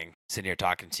eye-opening sitting here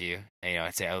talking to you. And,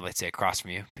 let's say across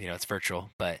from you. It's virtual,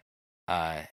 but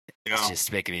it's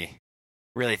just making me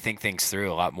really think things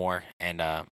through a lot more. And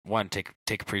one, take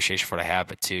appreciation for what I have,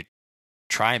 but two,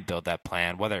 try and build that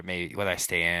plan. Whether I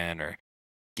stay in or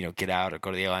get out or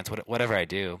go to the airlines, whatever I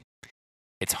do,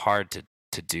 it's hard to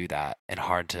do that, and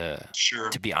hard to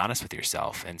be honest with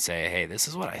yourself and say, hey, this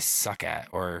is what I suck at,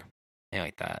 or anything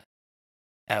like that.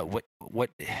 What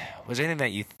was there anything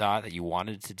that you thought that you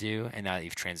wanted to do, and now that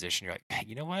you've transitioned, you're like, hey,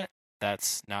 you know what?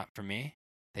 That's not for me.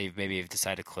 That you've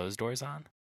decided to close doors on?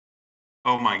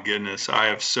 Oh my goodness. I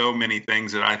have so many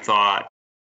things that I thought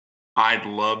I'd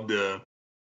love to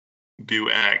do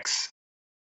X.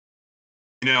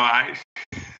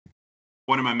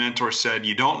 One of my mentors said,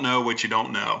 you don't know what you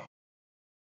don't know.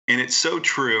 And it's so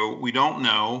true. We don't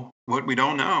know what we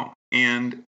don't know.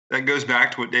 And that goes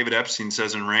back to what David Epstein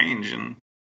says in Range, and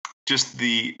just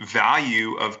the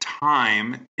value of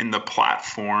time in the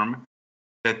platform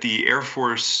that the Air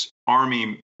Force,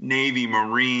 Army, Navy,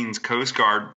 Marines, Coast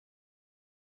Guard,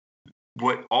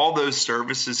 what all those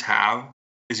services have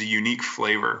is a unique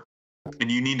flavor.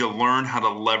 And you need to learn how to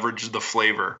leverage the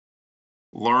flavor.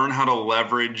 Learn how to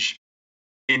leverage,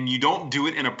 and you don't do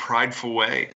it in a prideful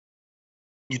way.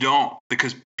 You don't,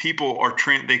 because people are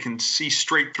they can see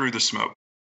straight through the smoke.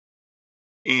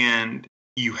 And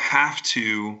you have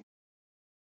to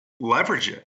leverage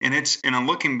it. And I'm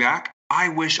looking back, I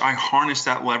wish I harnessed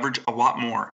that leverage a lot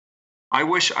more. I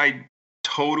wish I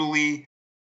totally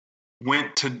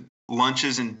went to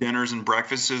lunches and dinners and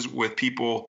breakfasts with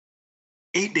people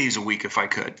 8 days a week if I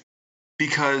could,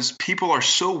 because people are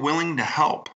so willing to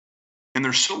help and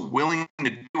they're so willing to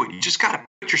do it. You just got to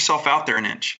put yourself out there an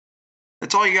inch.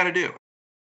 That's all you got to do.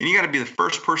 And you got to be the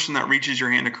first person that reaches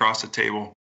your hand across the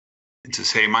table and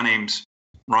says, hey, my name's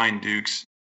Ryan Dukes.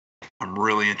 I'm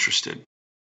really interested.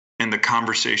 And the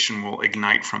conversation will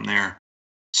ignite from there.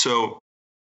 So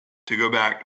to go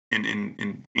back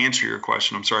and answer your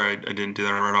question, I'm sorry I didn't do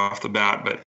that right off the bat,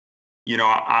 but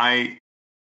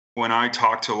when I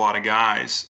talk to a lot of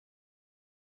guys,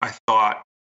 I thought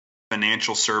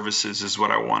financial services is what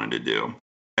I wanted to do.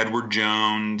 Edward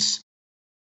Jones,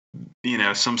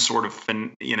 some sort of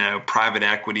private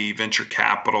equity, venture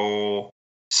capital,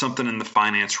 something in the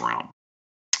finance realm.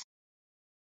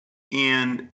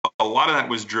 And a lot of that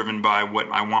was driven by what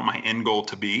I want my end goal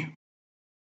to be.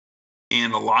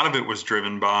 And a lot of it was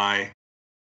driven by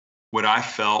what I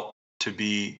felt to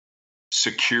be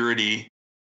security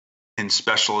and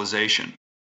specialization.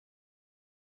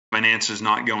 Finance is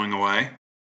not going away.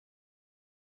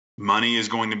 Money is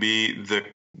going to be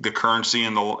the currency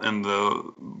and the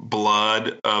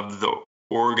blood of the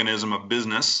organism of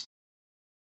business.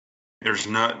 It's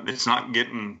not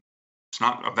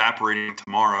evaporating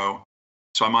tomorrow.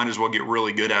 So I might as well get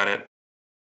really good at it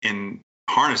and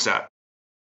harness that.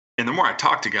 And the more I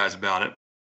talk to guys about it,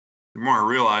 the more I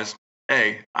realize,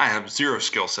 I have zero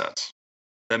skill sets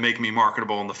that make me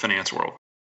marketable in the finance world.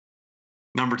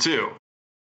 Number two,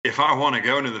 if I want to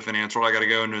go into the finance world, I got to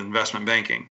go into investment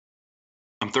banking.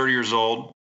 I'm 30 years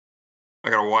old. I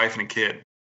got a wife and a kid.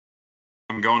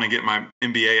 I'm going to get my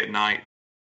MBA at night.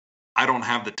 I don't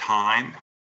have the time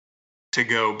to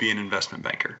go be an investment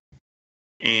banker.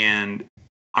 And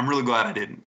I'm really glad I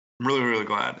didn't. I'm really, really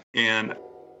glad. And,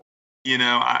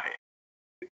 I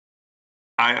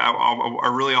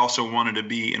really also wanted to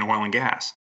be in oil and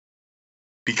gas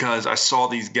because I saw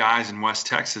these guys in West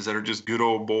Texas that are just good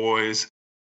old boys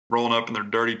rolling up in their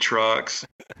dirty trucks.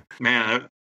 Man,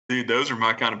 dude, those are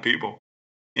my kind of people.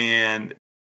 And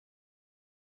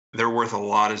they're worth a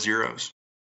lot of zeros.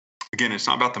 Again, it's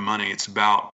not about the money. It's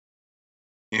about,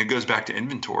 it goes back to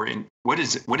inventory. And what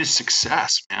is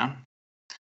success, man?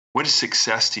 What is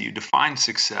success to you? Define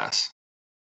success.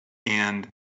 And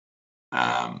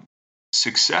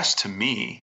success to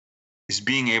me is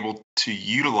being able to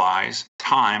utilize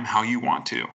time how you want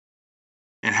to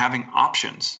and having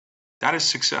options. That is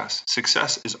success.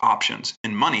 Success is options.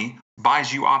 And money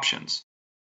buys you options.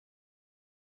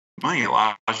 Money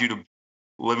allows you to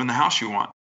live in the house you want.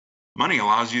 Money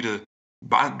allows you to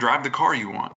drive the car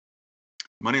you want.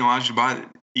 Money allows you to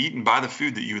eat and buy the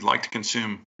food that you would like to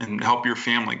consume and help your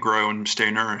family grow and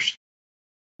stay nourished.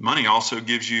 Money also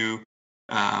gives you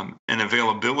an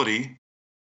availability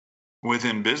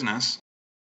within business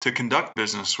to conduct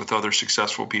business with other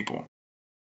successful people.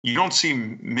 You don't see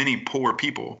many poor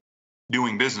people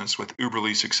doing business with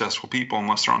uberly successful people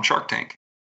unless they're on Shark Tank.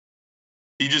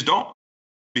 You just don't,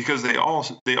 because they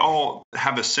all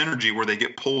have a synergy where they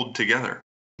get pulled together.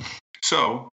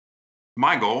 So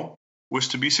my goal was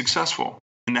to be successful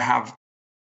and to have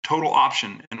total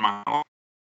option in my life.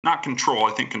 Not control.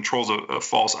 I think control is a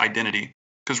false identity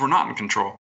because we're not in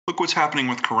control. Look what's happening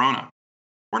with Corona.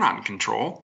 We're not in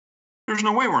control. There's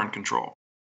no way we're in control.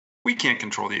 We can't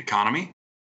control the economy,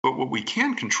 but what we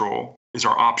can control is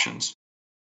our options.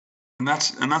 And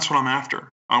that's what I'm after.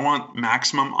 I want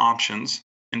maximum options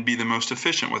and be the most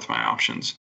efficient with my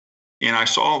options. And I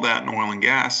saw that in oil and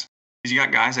gas because you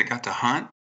got guys that got to hunt.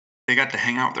 They got to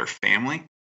hang out with their family.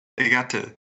 They got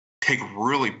to take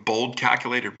really bold,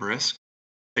 calculated risk.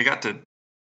 They got to,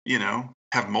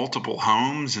 have multiple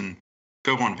homes and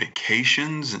go on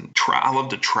vacations and I love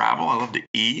to travel. I love to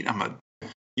eat. I'm a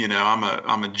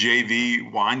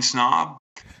JV wine snob.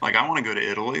 Like I want to go to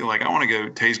Italy. Like I want to go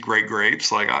taste great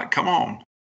grapes. Like come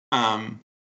on.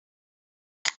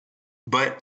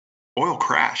 But oil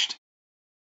crashed,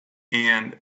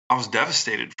 and I was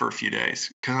devastated for a few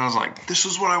days because I was like, this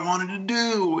is what I wanted to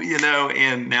do,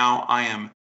 and now I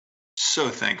am so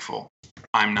thankful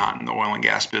I'm not in the oil and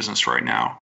gas business right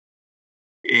now.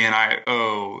 And I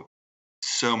owe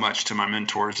so much to my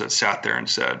mentors that sat there and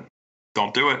said,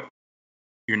 don't do it.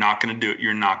 You're not going to do it.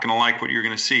 You're not going to like what you're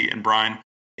going to see. And Brian,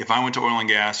 if I went to oil and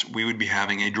gas, we would be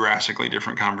having a drastically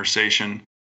different conversation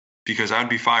because I'd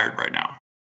be fired right now.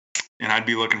 And I'd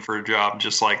be looking for a job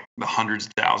just like the hundreds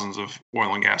of thousands of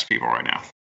oil and gas people right now.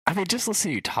 I mean, just listen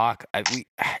to you talk.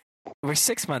 We're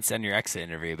 6 months in your exit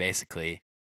interview, basically.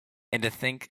 And to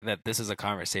think that this is a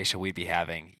conversation we'd be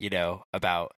having,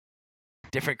 about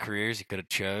different careers you could have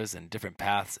chose and different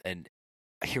paths. And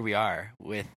here we are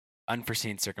with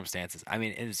unforeseen circumstances. I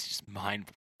mean, it is just mind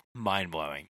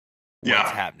blowing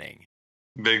what's happening.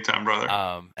 Big time, brother.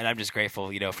 And I'm just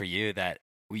grateful, for you that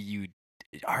you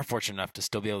are fortunate enough to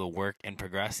still be able to work and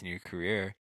progress in your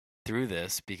career through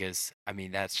this, because I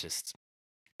mean, it's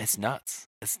nuts.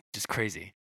 It's just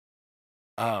crazy.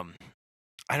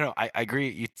 I don't know. I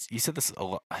agree. You said this a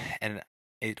lot, and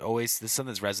this is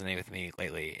something that's resonated with me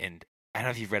lately. And I don't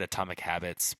know if you've read Atomic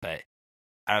Habits, but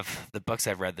out of the books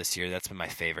I've read this year, that's been my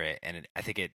favorite. And I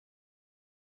think it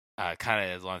kind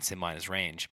of is along the same line as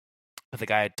Range. But the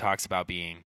guy talks about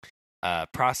being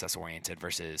process oriented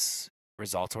versus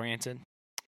result oriented.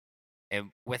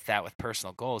 And with that, with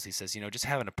personal goals, he says, just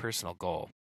having a personal goal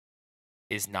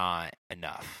is not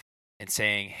enough. And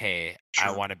saying, hey, Sure.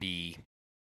 I want to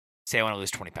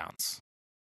lose 20 pounds.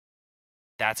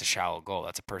 That's a shallow goal.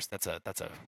 That's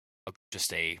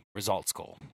just a results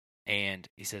goal. And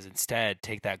he says, instead,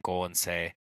 take that goal and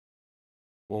say,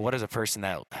 well, what does a person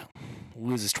that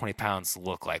loses 20 pounds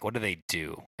look like? What do they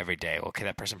do every day? Okay,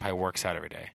 that person probably works out every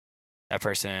day. That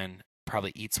person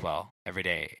probably eats well every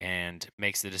day and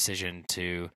makes the decision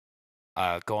to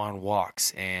go on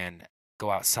walks and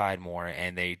go outside more,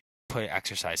 and they put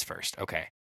exercise first. Okay.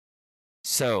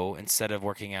 So instead of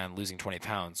working on losing 20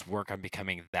 pounds, work on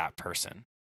becoming that person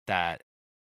that,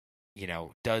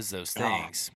 does those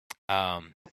things.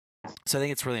 So I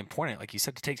think it's really important, like you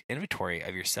said, to take inventory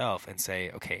of yourself and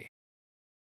say, okay,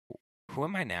 who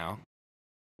am I now?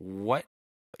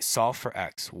 Solve for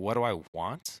X. What do I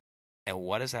want? And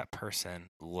what does that person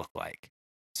look like?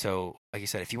 So, like you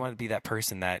said, if you want to be that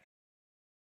person that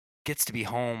gets to be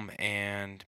home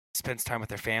and spends time with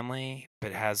their family,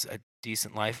 but has a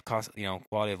decent life, quality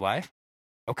of life,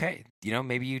 okay,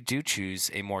 maybe you do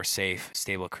choose a more safe,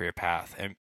 stable career path.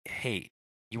 And hey,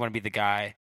 you want to be the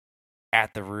guy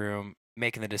at the room,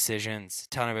 making the decisions,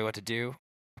 telling everybody what to do.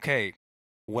 Okay,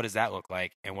 what does that look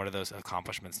like? And what do those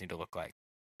accomplishments need to look like?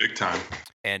 Big time.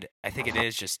 And I think it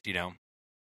is just,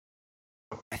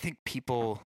 I think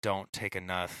people don't take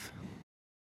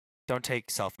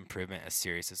self-improvement as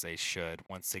serious as they should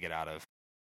once they get out of,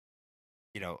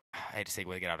 I hate to say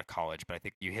when they get out of college, but I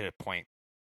think you hit a point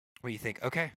where you think,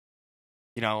 okay,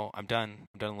 I'm done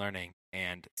learning.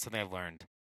 And something I've learned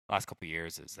the last couple of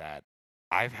years is that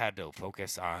I've had to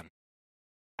focus on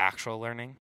actual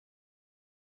learning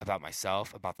about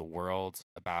myself, about the world,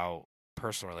 about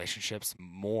personal relationships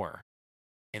more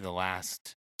in the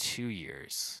last 2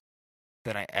 years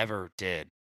than I ever did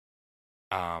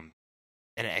in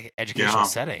an educational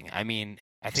setting. I mean,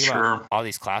 I think about all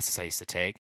these classes I used to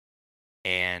take,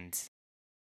 and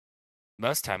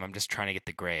most of the time I'm just trying to get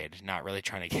the grade, not really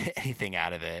trying to get anything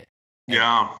out of it.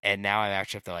 And now I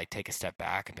actually have to take a step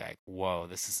back and be like, whoa,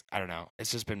 this is, I don't know. It's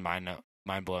just been mind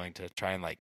blowing to try and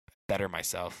better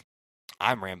myself.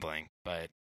 I'm rambling, but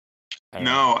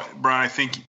no, Brian, I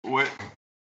think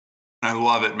I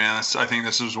love it, man. I think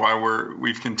this is why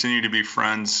we've continued to be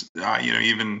friends.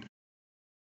 Even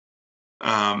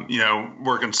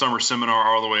working summer seminar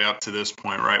all the way up to this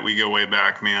point, right? We go way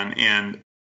back, man. And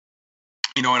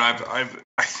and I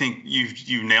think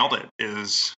you've nailed it,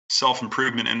 is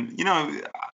self-improvement. And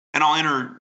and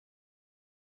I'll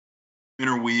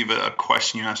interweave a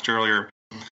question you asked earlier.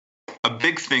 A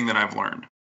big thing that I've learned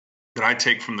that I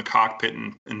take from the cockpit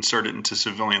and insert it into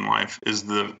civilian life is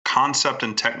the concept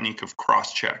and technique of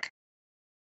cross-check.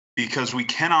 Because we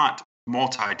cannot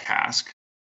multitask,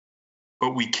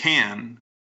 but we can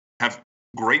have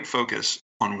great focus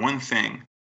on one thing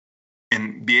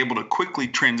and be able to quickly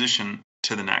transition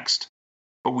to the next.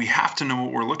 But we have to know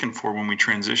what we're looking for when we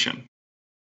transition.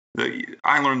 You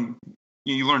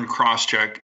learn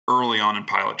cross-check early on in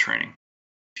pilot training.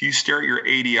 If you stare at your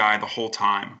ADI the whole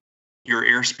time, your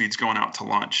airspeed's going out to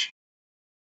lunch.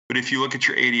 But if you look at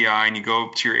your ADI and you go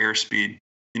up to your airspeed,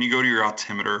 then you go to your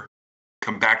altimeter,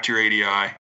 come back to your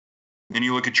ADI, then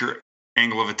you look at your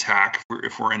angle of attack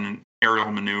if we're in an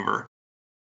aerial maneuver.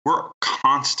 We're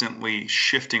constantly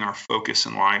shifting our focus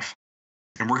in life.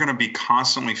 And we're going to be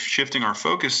constantly shifting our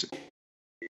focus,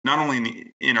 not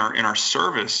only in our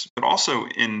service, but also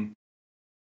in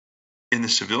the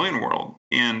civilian world,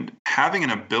 and having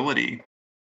an ability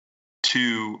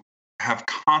to have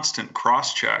constant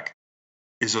cross check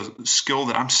is a skill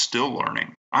that I'm still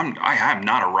learning. I have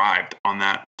not arrived on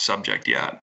that subject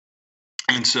yet.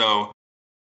 And so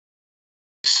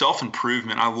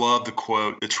self-improvement, I love the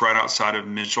quote. It's right outside of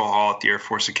Mitchell Hall at the Air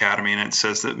Force Academy, and it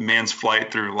says that man's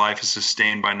flight through life is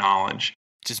sustained by knowledge.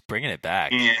 Just bringing it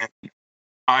back. And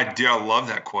I love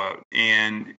that quote.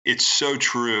 And it's so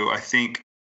true. I think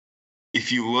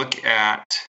if you look at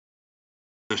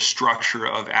the structure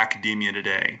of academia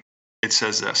today, it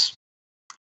says this: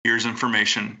 here's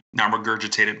information, now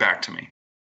regurgitate it back to me.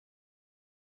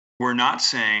 We're not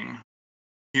saying,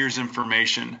 here's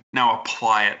information, now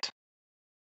apply it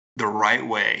the right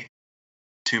way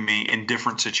to me in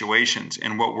different situations.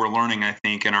 And what we're learning, I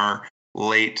think, in our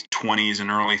late 20s and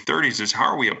early 30s is, how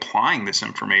are we applying this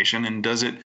information, and does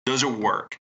it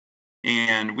work?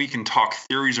 And we can talk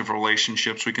theories of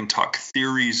relationships, we can talk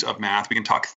theories of math, we can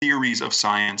talk theories of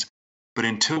science, but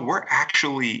until we're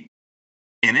actually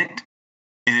in it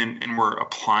and we're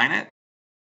applying it,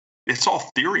 it's all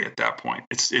theory at that point.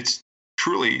 It's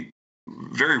truly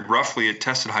very roughly a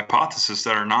tested hypothesis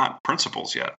that are not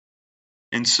principles yet.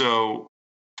 And so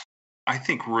I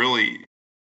think really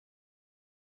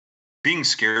being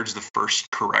scared is the first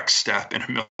correct step in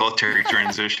a military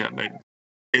transition.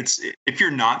 If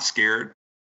you're not scared,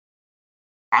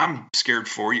 I'm scared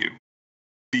for you,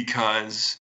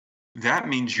 because that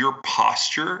means your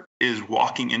posture is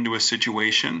walking into a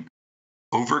situation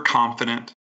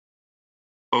overconfident,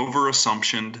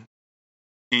 over-assumptioned,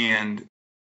 and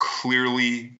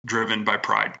clearly driven by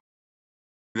pride.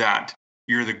 That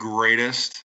you're the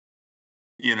greatest,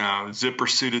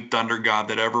 zipper-suited thunder god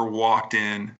that ever walked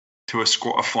in to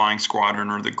a flying squadron,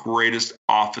 or the greatest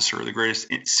officer, the greatest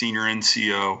senior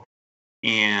NCO,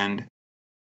 and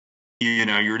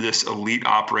you're this elite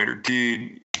operator.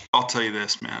 Dude, I'll tell you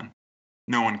this, man,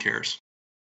 no one cares.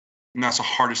 And that's the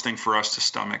hardest thing for us to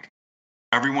stomach.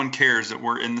 Everyone cares that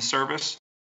we're in the service,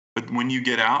 but when you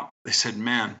get out, they said,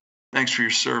 man, thanks for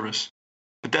your service.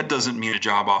 But that doesn't mean a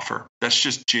job offer. That's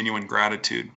just genuine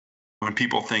gratitude when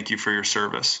people thank you for your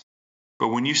service. But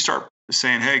when you start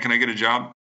saying, hey, can I get a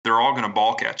job? They're all going to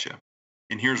balk at you.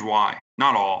 And here's why.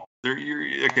 Not all.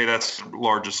 Okay, that's a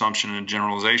large assumption and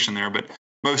generalization there, but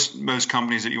most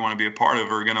companies that you want to be a part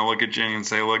of are going to look at you and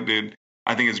say, look, dude,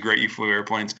 I think it's great you flew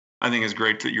airplanes. I think it's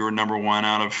great that you were number one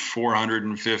out of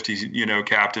 450,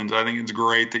 captains. I think it's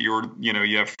great that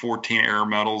you have 14 air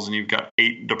medals and you've got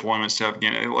 8 deployments to have.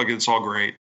 Like, it's all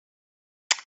great.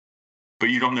 But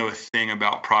you don't know a thing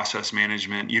about process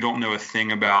management. You don't know a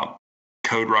thing about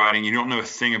code writing. You don't know a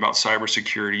thing about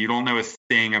cybersecurity. You don't know a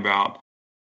thing about,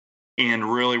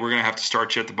 and really, we're going to have to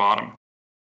start you at the bottom.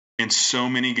 And so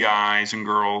many guys and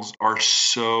girls are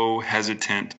so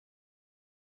hesitant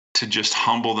to just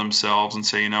humble themselves and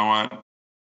say, you know what,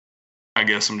 I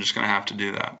guess I'm just going to have to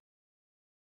do that.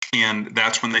 And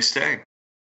that's when they stay.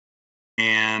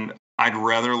 And I'd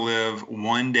rather live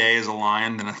one day as a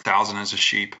lion than 1,000 as a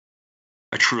sheep.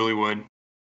 I truly would.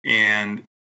 And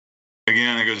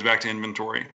again, it goes back to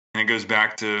inventory, and it goes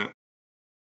back to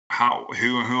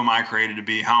who am I created to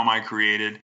be? How am I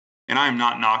created? And I'm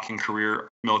not knocking career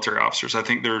military officers. I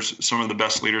think there's some of the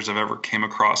best leaders I've ever came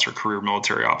across are career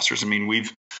military officers. I mean,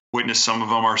 we've witnessed some of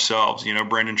them ourselves,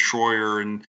 Brandon Schroyer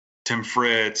and Tim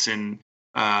Fritz and,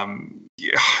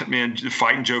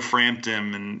 fighting Joe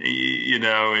Frampton and,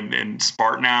 and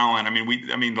Spartan Allen.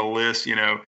 The list,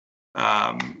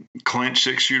 Clint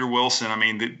 6-shooter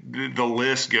Wilson. The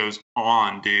list goes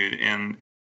on, dude. And,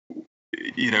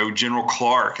 General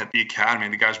Clark at the academy,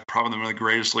 the guy's probably one of the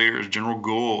greatest leaders, General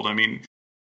Gould.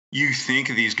 You think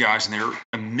of these guys and they're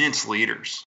immense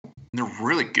leaders and they're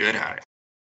really good at it.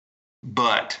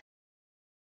 But,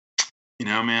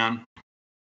 man,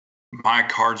 my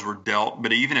cards were dealt.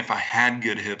 But even if I had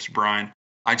good hips, Brian,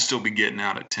 I'd still be getting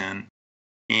out at 10.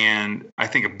 And I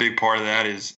think a big part of that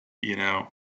is,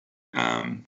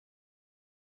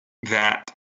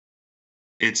 that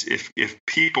it's if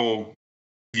people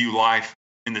view life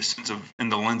in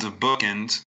the lens of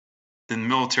bookends, then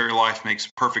military life makes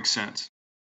perfect sense.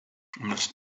 I'm going to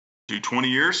do 20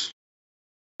 years,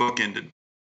 bookended.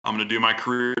 I'm going to do my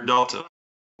career at Delta,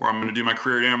 or I'm going to do my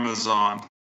career at Amazon,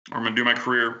 or I'm going to do my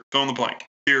career, fill in the blank,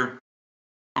 here.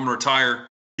 I'm going to retire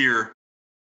here.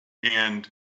 And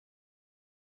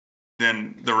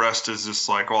then the rest is just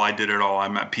like, well, I did it all.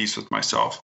 I'm at peace with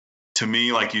myself. To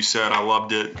me, like you said, I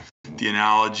loved it. The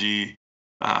analogy,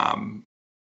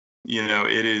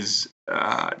 it is,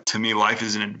 to me, life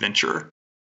is an adventure.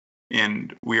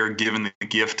 and we are given the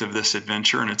gift of this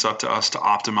adventure, and it's up to us to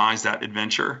optimize that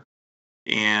adventure.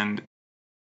 And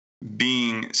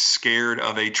being scared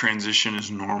of a transition is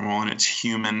normal and it's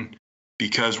human,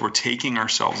 because we're taking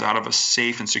ourselves out of a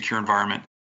safe and secure environment,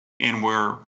 and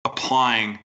we're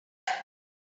applying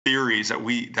theories that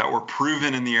were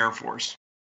proven in the Air Force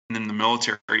and in the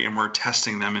military, and we're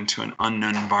testing them into an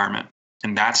unknown environment.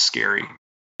 And that's scary,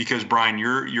 because Brian,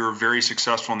 you're very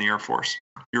successful in the Air Force.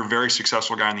 You're a very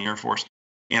successful guy in the Air Force.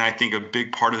 And I think a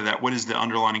big part of that, what is the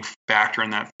underlying factor in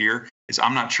that fear, is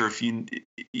I'm not sure if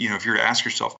if you're to ask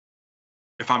yourself,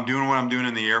 if I'm doing what I'm doing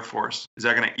in the Air Force, is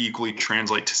that going to equally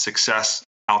translate to success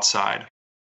outside?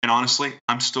 And honestly,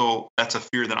 that's a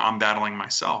fear that I'm battling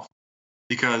myself,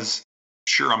 because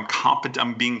sure, I'm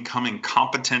becoming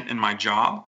competent in my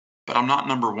job, but I'm not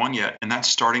number one yet. And that's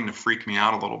starting to freak me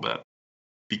out a little bit,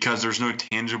 because there's no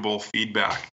tangible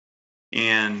feedback.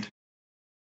 And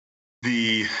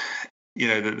the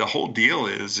whole deal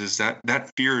is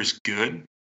that fear is good.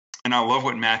 And I love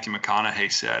what Matthew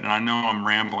McConaughey said. And I know I'm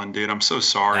rambling, dude. I'm so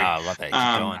sorry. No, I love it. Keep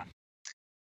going.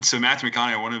 So Matthew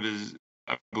McConaughey, one of his,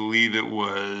 I believe it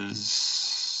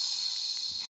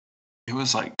was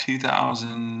like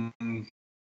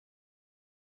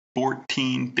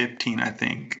 2014, 15, I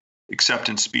think,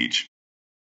 acceptance speech.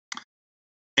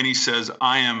 And he says,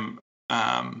 I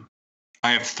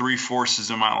have three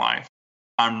forces in my life.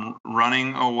 I'm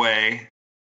running away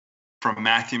from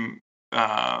Matthew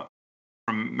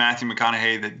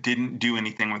McConaughey that didn't do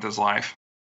anything with his life.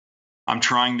 I'm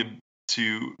trying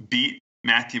to beat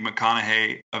Matthew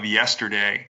McConaughey of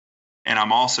yesterday, and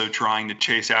I'm also trying to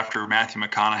chase after Matthew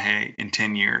McConaughey in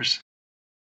 10 years.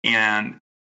 And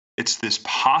it's this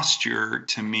posture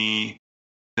to me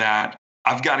that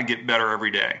I've got to get better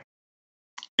every day.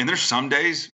 And there's some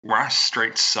days where I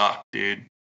straight suck, dude.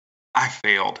 I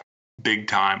failed big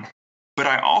time. But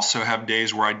I also have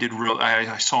days where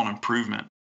I saw an improvement.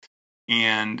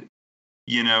 And,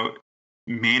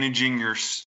 managing your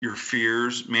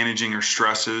fears, managing your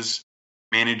stresses,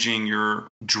 managing your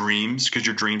dreams, because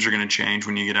your dreams are going to change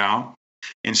when you get out,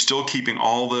 and still keeping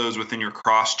all those within your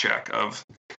cross check of,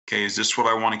 okay, is this what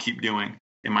I want to keep doing?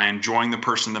 Am I enjoying the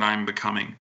person that I'm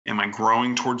becoming? Am I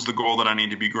growing towards the goal that I need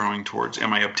to be growing towards?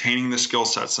 Am I obtaining the skill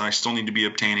sets that I still need to be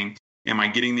obtaining? Am I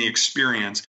getting the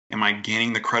experience? Am I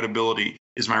gaining the credibility?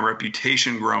 Is my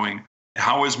reputation growing?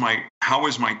 How is my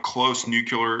close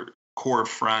nuclear core of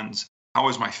friends? How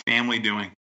is my family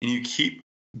doing? And you keep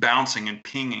bouncing and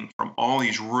pinging from all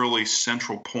these really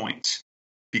central points,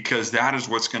 because that is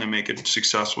what's going to make a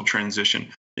successful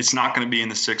transition. It's not going to be in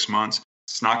the 6 months.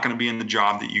 It's not going to be in the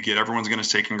job that you get. Everyone's going to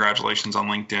say congratulations on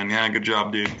LinkedIn. Yeah, good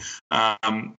job, dude.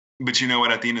 But you know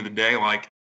what? At the end of the day, like,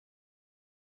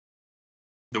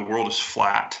 the world is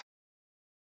flat,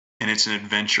 and it's an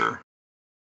adventure.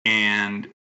 And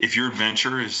if your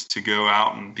adventure is to go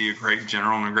out and be a great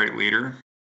general and a great leader,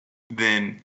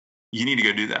 then you need to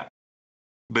go do that.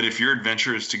 But if your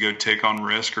adventure is to go take on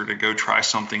risk, or to go try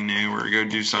something new, or to go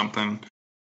do something,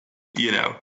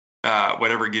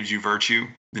 whatever gives you virtue,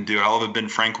 then do it. I love a Ben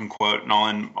Franklin quote, and I'll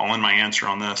end my answer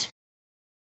on this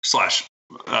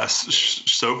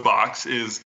soapbox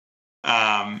is,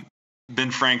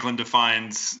 Ben Franklin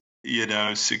defines,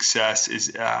 success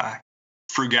is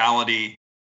frugality,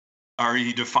 or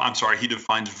he defines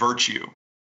virtue,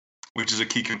 which is a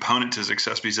key component to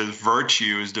success. But he says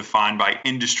virtue is defined by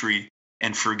industry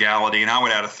and frugality. And I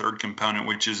would add a third component,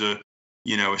 which is a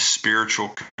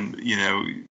spiritual,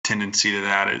 tendency to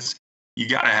that, is you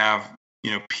got to have,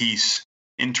 peace,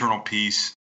 internal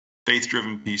peace,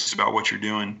 faith-driven peace about what you're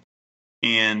doing.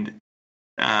 And,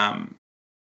 I'll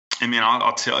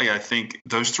tell you, I think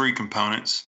those three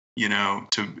components, you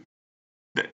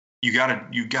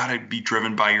gotta be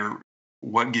driven by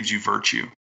what gives you virtue.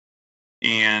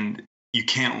 And you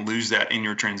can't lose that in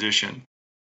your transition,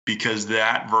 because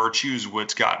that virtue is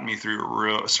what's gotten me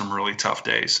through some really tough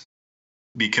days.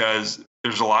 Because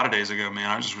there's a lot of days ago, man,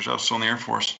 I just wish I was still in the Air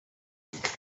Force.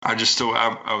 I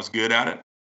was good at it.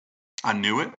 I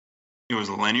knew it. It was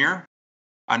linear.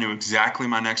 I knew exactly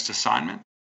my next assignment.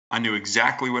 I knew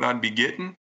exactly what I'd be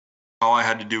getting. All I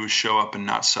had to do was show up and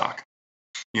not suck,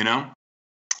 And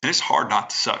it's hard not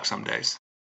to suck some days.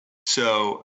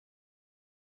 So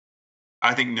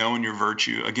I think knowing your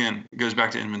virtue, again, it goes back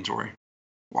to inventory.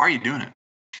 Why are you doing it?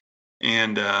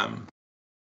 And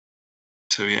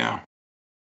so, yeah.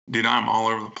 Dude, I'm all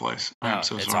over the place. I'm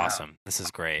so it's sorry. Awesome. This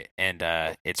is great. And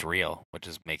it's real, which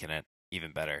is making it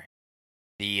even better.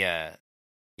 You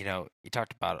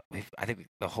talked about, I think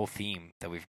the whole theme that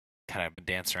we've kind of been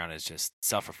dancing around is just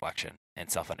self-reflection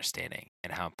and self-understanding,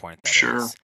 and how important that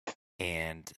is.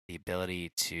 And the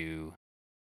ability to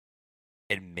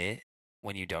admit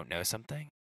when you don't know something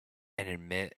and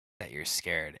admit that you're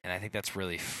scared. And I think that's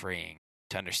really freeing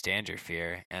to understand your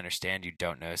fear and understand you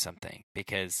don't know something.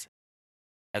 Because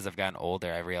as I've gotten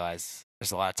older, I realize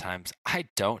there's a lot of times I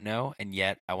don't know, and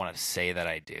yet I want to say that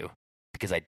I do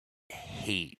because I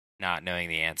hate not knowing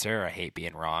the answer or I hate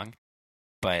being wrong.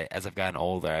 But as I've gotten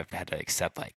older, I've had to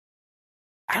accept, like,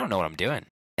 I don't know what I'm doing,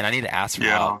 and I need to ask for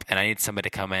help, and I need somebody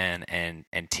to come in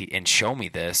and show me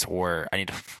this, or I need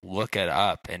to look it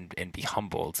up and be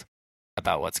humbled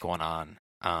about what's going on.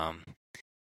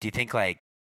 Do you think, like,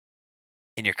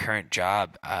 in your current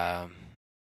job,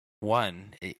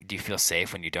 do you feel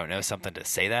safe when you don't know something to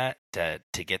say that,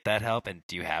 to get that help? And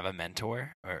do you have a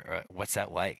mentor, or what's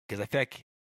that like? Because I feel like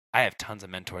I have tons of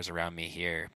mentors around me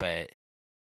here, but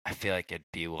I feel like it'd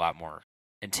be a lot more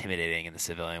intimidating in the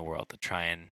civilian world to try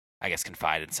and, I guess,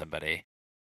 confide in somebody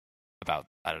about,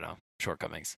 I don't know,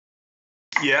 shortcomings.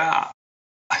 Yeah.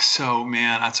 So,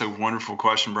 man, that's a wonderful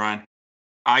question, Brian.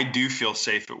 I do feel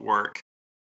safe at work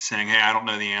saying, "Hey, I don't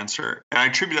know the answer," and I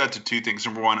attribute that to two things.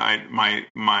 Number one,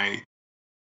 my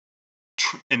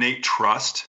innate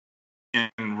trust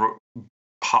and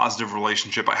positive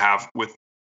relationship I have with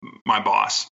my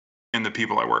boss and the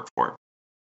people I work for.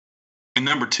 And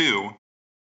number two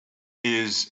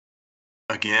is,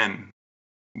 again,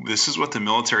 this is what the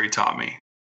military taught me: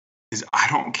 is I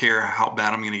don't care how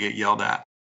bad I'm going to get yelled at.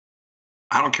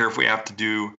 I don't care if we have to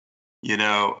do,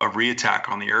 a reattack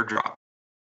on the airdrop.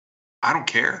 I don't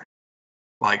care.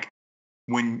 Like,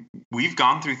 when we've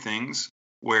gone through things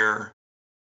where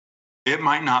it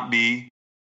might not be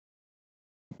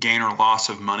gain or loss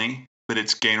of money, but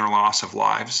it's gain or loss of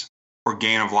lives or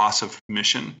gain of loss of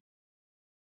mission,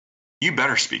 you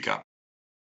better speak up.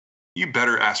 You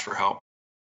better ask for help.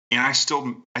 And I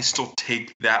still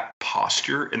take that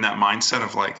posture and that mindset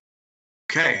of, like,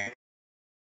 okay,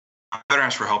 I better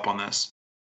ask for help on this.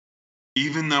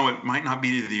 Even though it might not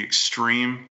be the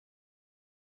extreme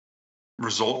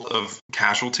result of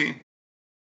casualty,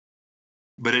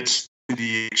 but it's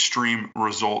the extreme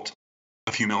result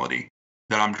of humility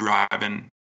that I'm driving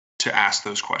to ask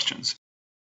those questions.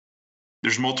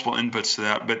 There's multiple inputs to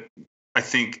that, but I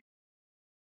think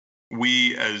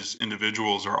we as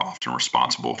individuals are often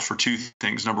responsible for two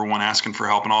things. Number one, asking for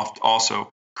help, and also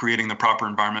creating the proper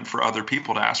environment for other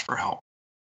people to ask for help.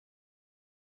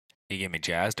 You get me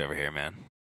jazzed over here, man.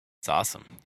 It's awesome.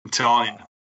 I'm telling you.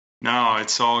 No,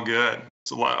 it's all good.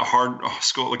 It's a lot of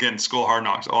school of hard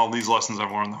knocks. All these lessons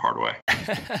I've learned the hard way.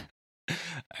 All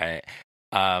right.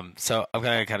 So I'm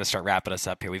going to kind of start wrapping us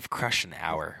up here. We've crushed an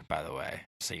hour, by the way,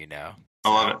 so you know. I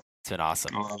love it. It's been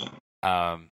awesome. I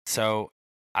love it. So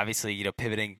obviously,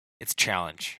 pivoting, it's a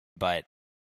challenge, but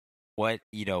what,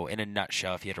 in a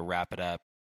nutshell, if you had to wrap it up,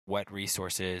 what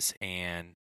resources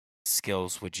and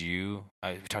skills would you,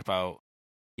 we talked about,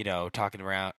 talking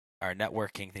around our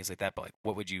networking, things like that, but, like,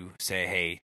 what would you say,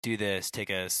 hey, do this,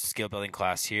 take a skill building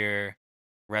class here,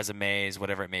 resumes,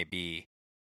 whatever it may be.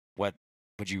 What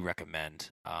would you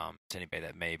recommend to anybody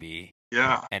that may be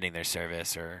ending their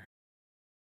service? Or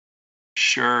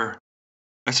Sure.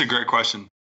 That's a great question.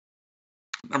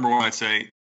 Number one, I'd say,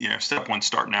 step one,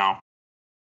 start now.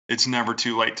 It's never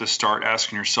too late to start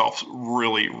asking yourself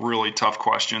really, really tough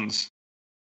questions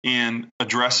and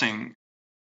addressing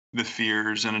the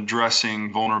fears and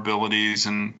addressing vulnerabilities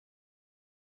and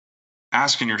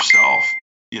asking yourself,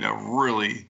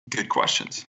 really good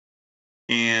questions.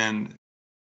 And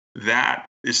that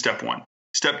is step one.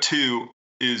 Step two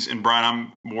is, and Brian,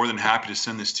 I'm more than happy to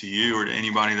send this to you or to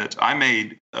anybody I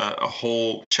made a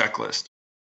whole checklist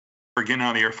for getting out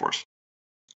of the Air Force.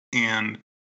 And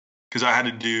because I had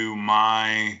to do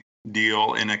my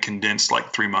deal in a condensed,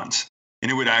 like, 3 months.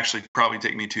 And it would actually probably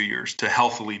take me 2 years to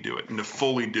healthily do it and to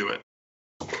fully do it.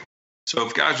 So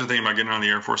if guys are thinking about getting out of the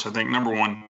Air Force, I think number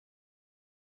one,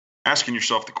 asking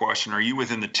yourself the question, are you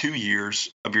within the 2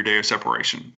 years of your day of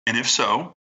separation? And if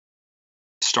so,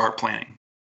 start planning.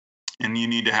 And you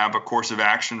need to have a course of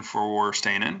action for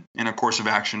staying in and a course of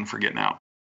action for getting out.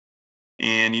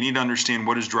 And you need to understand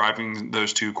what is driving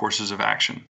those two courses of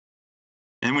action.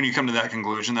 And when you come to that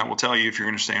conclusion, that will tell you if you're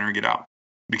going to stay in or get out,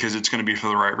 because it's going to be for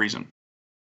the right reason.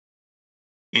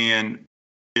 And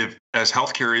as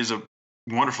healthcare is a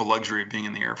wonderful luxury of being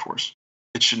in the Air Force,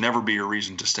 it should never be a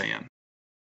reason to stay in.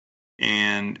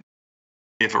 And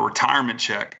if a retirement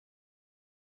check,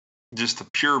 just the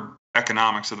pure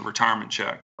economics of the retirement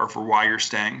check, are for why you're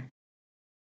staying,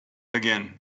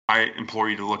 again, I implore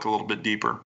you to look a little bit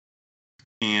deeper.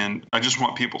 And I just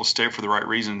want people to stay for the right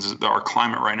reasons. Our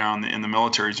climate right now in the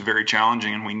military is very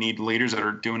challenging, and we need leaders that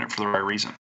are doing it for the right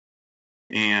reason.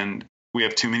 And we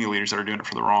have too many leaders that are doing it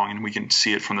for the wrong, and we can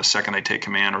see it from the second they take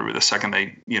command or the second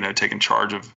they, take in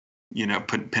charge of,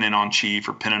 pinning on chief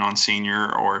or pinning on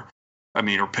senior or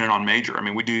pinning on major. I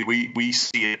mean, we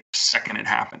see it the second it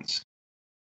happens.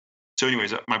 So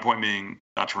anyways, my point being,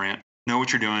 not to rant, know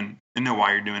what you're doing and know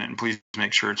why you're doing it. And please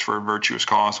make sure it's for a virtuous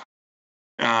cause.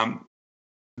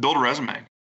 Build a resume.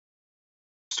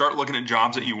 Start looking at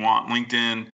jobs that you want.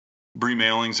 LinkedIn, Bree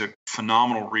Mailing's a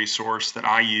phenomenal resource that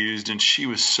I used, and she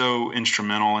was so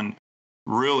instrumental in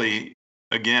really,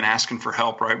 again, asking for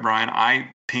help, right, Brian?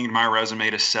 I pinged my resume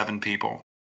to 7 people.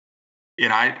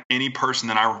 And any person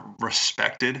that I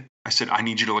respected, I said, I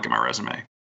need you to look at my resume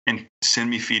and send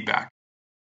me feedback.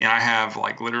 And I have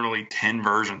like literally 10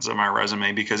 versions of my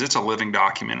resume because it's a living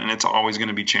document and it's always going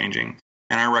to be changing.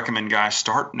 And I recommend guys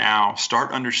start now,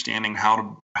 start understanding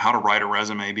how to write a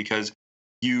resume, because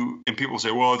and people say,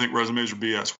 well, I think resumes are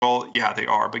BS. Well, yeah, they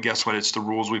are. But guess what? It's the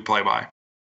rules we play by.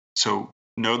 So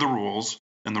know the rules,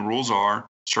 and the rules are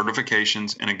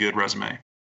certifications and a good resume.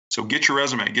 So get your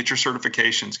resume, get your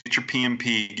certifications, get your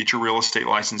PMP, get your real estate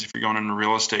license if you're going into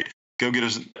real estate. Go get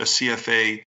a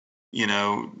CFA,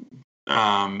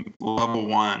 level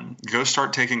 1. Go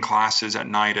start taking classes at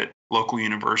night at local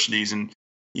universities, and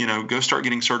go start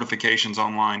getting certifications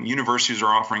online. Universities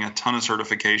are offering a ton of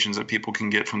certifications that people can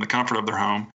get from the comfort of their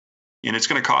home, and it's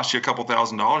going to cost you a couple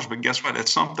 $1,000s. But guess what?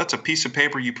 That's a piece of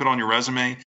paper you put on your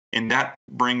resume, and that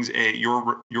brings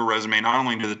your resume not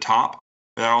only to the top,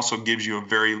 but that also gives you a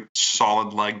very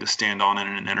solid leg to stand on in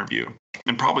an interview.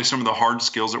 And probably some of the hard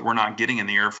skills that we're not getting in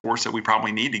the Air Force that we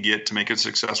probably need to get to make a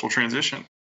successful transition.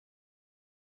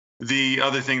 The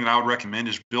other thing that I would recommend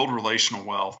is build relational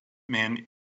wealth. Man,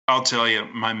 I'll tell you,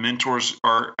 my mentors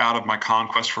are out of my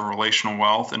conquest for relational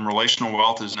wealth. And relational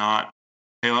wealth is not,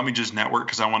 hey, let me just network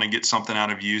because I want to get something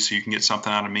out of you so you can get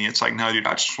something out of me. It's like, no, dude,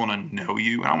 I just want to know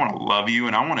you, and I want to love you,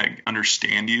 and I want to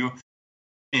understand you.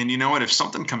 And you know what? If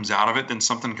something comes out of it, then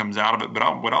something comes out of it.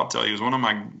 But what I'll tell you is, one of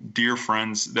my dear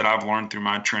friends that I've learned through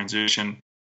my transition,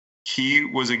 he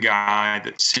was a guy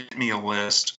that sent me a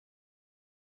list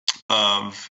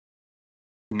of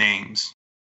names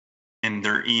and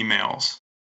their emails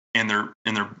and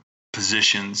their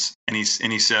positions, and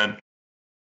he said,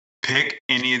 pick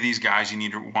any of these guys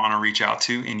you want to reach out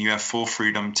to, and you have full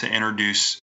freedom to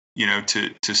introduce,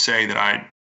 to say that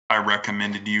I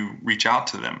recommended you reach out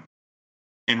to them.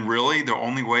 And really, the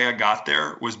only way I got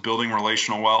there was building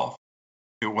relational wealth.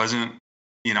 It wasn't,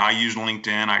 I used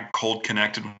LinkedIn. I cold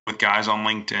connected with guys on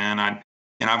LinkedIn.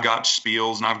 And I've got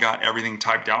spiels and I've got everything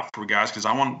typed out for guys because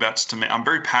I want vets to I'm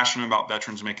very passionate about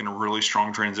veterans making a really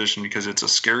strong transition, because it's a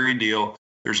scary deal.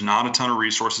 There's not a ton of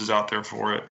resources out there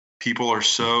for it. People are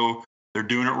they're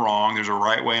doing it wrong. There's a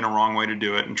right way and a wrong way to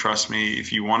do it. And trust me,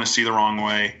 if you want to see the wrong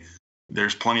way,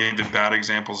 there's plenty of bad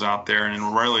examples out there.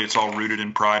 And really, it's all rooted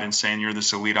in pride and saying you're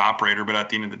this elite operator. But at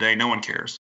the end of the day, no one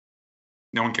cares.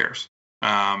 No one cares. They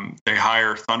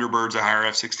hire Thunderbirds. They hire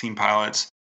F-16 pilots.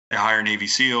 They hire Navy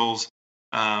SEALs.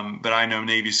 But I know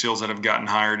Navy SEALs that have gotten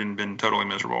hired and been totally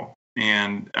miserable.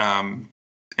 And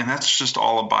that's just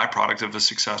all a byproduct of a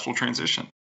successful transition.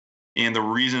 And the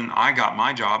reason I got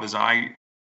my job is I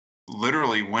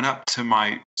literally went up to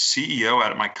my CEO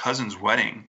at my cousin's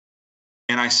wedding,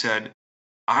 and I said,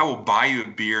 I will buy you a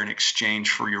beer in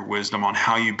exchange for your wisdom on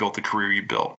how you built the career you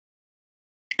built.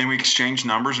 And we exchanged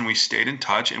numbers, and we stayed in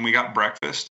touch, and we got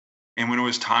breakfast. And when it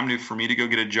was time for me to go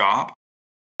get a job,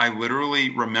 I literally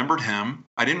remembered him.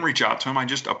 I didn't reach out to him. I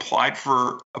just applied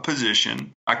for a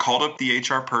position. I called up the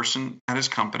HR person at his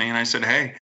company, and I said,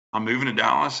 hey, I'm moving to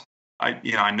Dallas.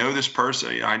 I know this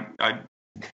person. I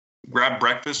grabbed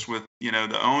breakfast with,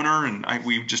 the owner, and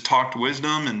we just talked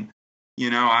wisdom. And,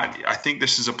 I think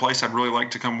this is a place I'd really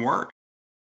like to come work.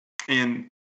 And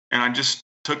I just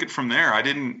took it from there. I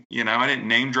didn't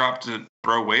name drop to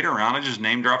throw weight around. I just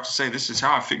name dropped to say, this is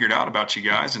how I figured out about you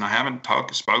guys. And I haven't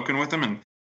spoken with them. And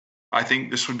I think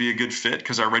this would be a good fit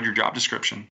because I read your job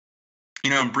description.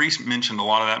 And Bree mentioned a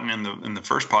lot of that in the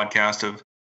first podcast of,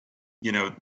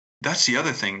 that's the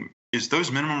other thing is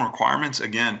those minimum requirements.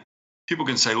 Again, people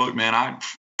can say, look, man, I'm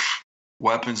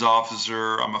weapons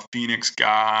officer. I'm a Phoenix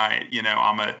guy.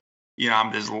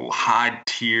 I'm this little high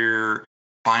tier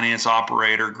finance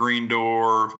operator, green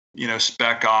door,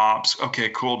 spec ops. Okay,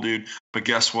 cool, dude. But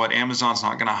guess what? Amazon's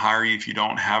not going to hire you if you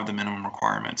don't have the minimum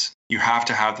requirements. You have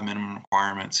to have the minimum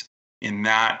requirements. And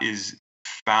that is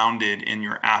founded in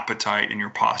your appetite and your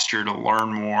posture to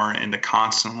learn more and to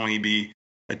constantly be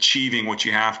achieving what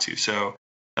you have to. So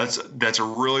that's a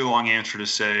really long answer to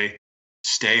say,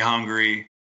 stay hungry,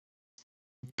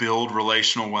 build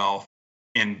relational wealth,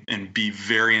 and be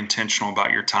very intentional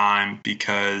about your time,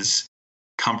 because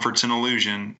comfort's an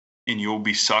illusion and you'll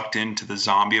be sucked into the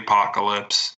zombie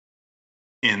apocalypse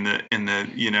in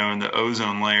the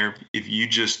ozone layer if you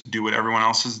just do what everyone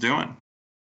else is doing.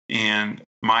 And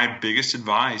my biggest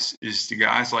advice is to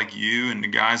guys like you and to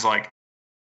guys like,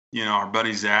 our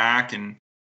buddy Zach, and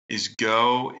is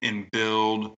go and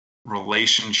build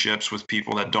relationships with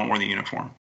people that don't wear the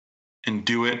uniform, and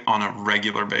do it on a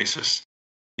regular basis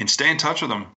and stay in touch with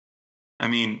them. I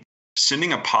mean,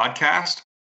 sending a podcast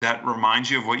that reminds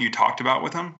you of what you talked about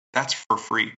with them, that's for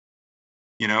free.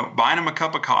 Buying them a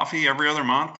cup of coffee every other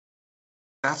month,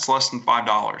 that's less than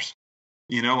 $5.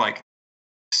 Like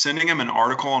sending them an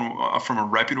article from a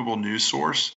reputable news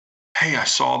source. Hey, I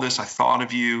saw this. I thought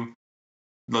of you.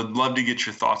 I'd love to get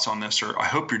your thoughts on this, or I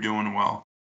hope you're doing well.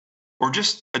 Or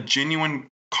just a genuine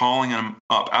calling them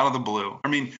up out of the blue. I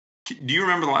mean, do you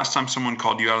remember the last time someone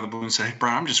called you out of the blue and said, "Hey,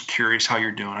 Brian, I'm just curious how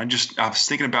you're doing. I was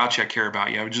thinking about you. I care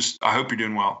about you. I hope you're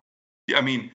doing well." I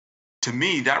mean, to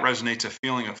me, that resonates a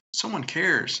feeling of someone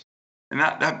cares. And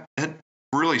that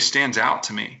really stands out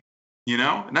to me,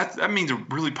 and that means a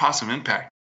really positive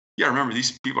impact. Yeah, remember,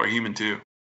 these people are human too.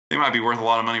 They might be worth a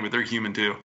lot of money, but they're human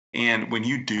too. And when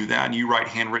you do that and you write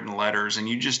handwritten letters and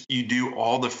you do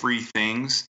all the free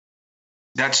things,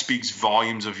 that speaks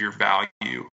volumes of your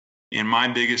value. And my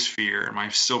biggest fear, and my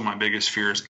biggest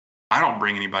fear, is I don't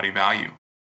bring anybody value.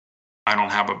 I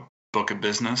don't have a book of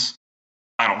business.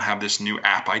 I don't have this new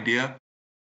app idea.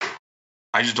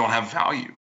 I just don't have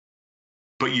value.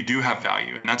 But you do have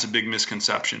value, and that's a big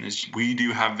misconception, is we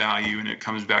do have value, and it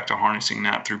comes back to harnessing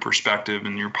that through perspective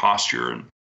and your posture. And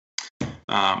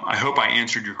I hope I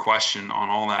answered your question on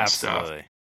all that Absolutely.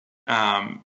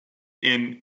 stuff.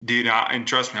 And dude, and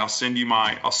trust me,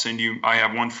 I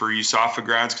have one for USAFA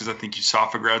grads, because I think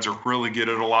USAFA grads are really good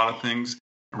at a lot of things,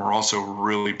 and we're also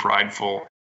really prideful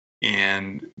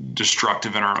and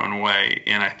destructive in our own way.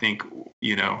 And I think,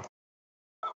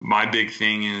 my big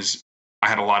thing is I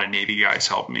had a lot of Navy guys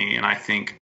help me, and I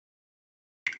think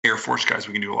Air Force guys,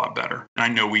 we can do a lot better. And I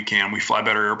know we can. We fly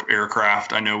better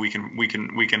aircraft. I know we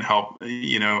can help,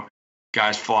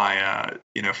 guys fly a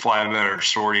better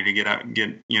sortie to get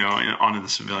onto the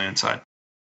civilian side.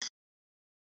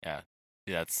 Yeah,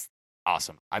 that's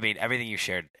awesome. I mean, everything you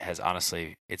shared has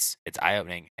honestly, it's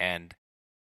eye-opening, and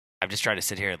I'm just trying to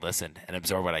sit here and listen and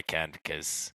absorb what I can,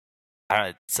 because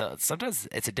so sometimes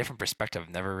it's a different perspective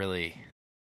I've never really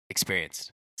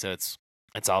experienced. So it's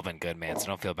all been good, man. So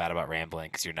don't feel bad about rambling,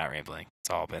 because you're not rambling. It's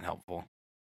all been helpful.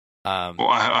 Well,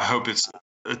 I hope it's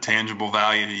a tangible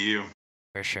value to you.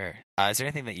 For sure. Is there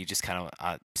anything that you just kind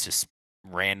of just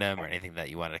random, or anything that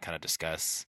you want to kind of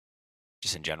discuss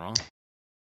just in general?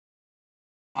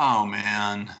 Oh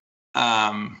man.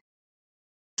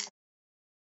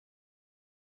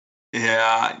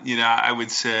 Yeah, I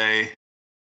would say,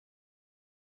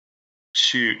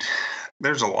 shoot,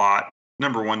 there's a lot.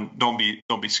 Number one, don't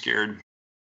be scared.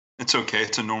 It's okay.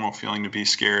 It's a normal feeling to be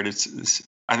scared.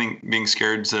 I think being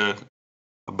scared is a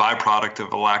byproduct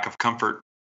of a lack of comfort,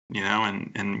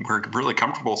 and we're really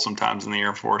comfortable sometimes in the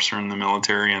Air Force or in the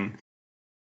military. And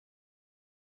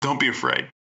don't be afraid.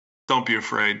 Don't be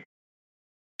afraid.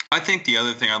 I think the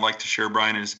other thing I'd like to share,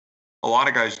 Brian, is a lot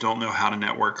of guys don't know how to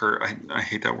network, or I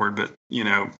hate that word, but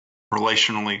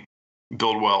relationally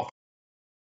build wealth.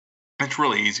 It's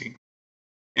really easy.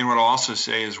 And what I'll also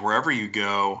say is, wherever you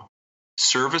go,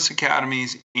 service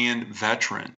academies and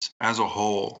veterans as a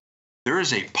whole, there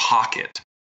is a pocket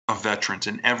of veterans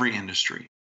in every industry.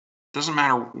 Doesn't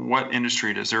matter what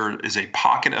industry it is, there is a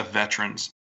pocket of veterans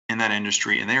in that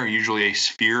industry, and they are usually a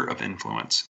sphere of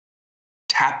influence.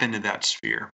 Tap into that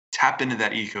sphere, tap into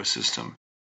that ecosystem,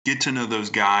 get to know those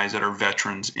guys that are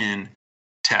veterans in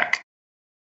tech,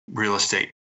 real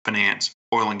estate, finance,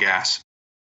 oil and gas,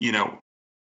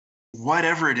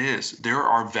 whatever it is, there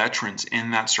are veterans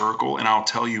in that circle. And I'll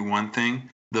tell you one thing,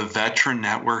 the veteran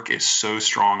network is so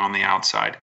strong on the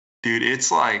outside. Dude,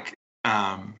 it's like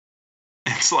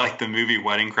the movie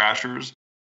Wedding Crashers,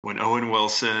 when Owen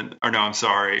Wilson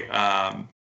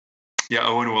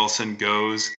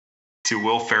goes to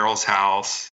Will Ferrell's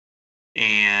house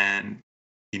and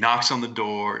he knocks on the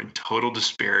door in total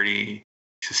disparity.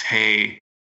 He says, "Hey,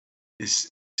 is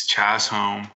Chaz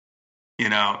home?"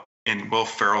 And Will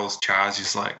Ferrell's Chaz,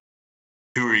 he's like,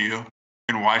 "Who are you?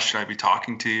 And why should I be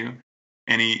talking to you?"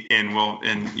 And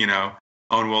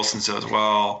Owen Wilson says,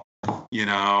 "Well,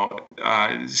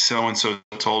 so-and-so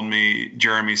told me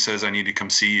Jeremy says I need to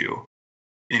come see you."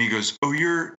 And he goes, "Oh,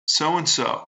 you're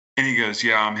so-and-so." And he goes,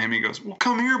 "Yeah, I'm him." He goes, "Well,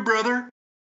 come here, brother."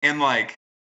 And like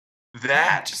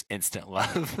that, just instant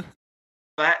love.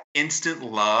 That instant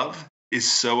love is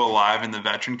so alive in the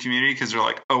veteran community, because they're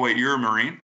like, "Oh, wait, you're a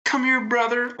Marine? come here,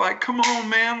 brother. Like, come on,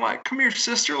 man. Like, come here,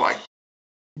 sister. Like,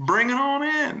 bring it on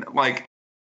in. Like,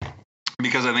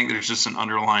 because I think there's just an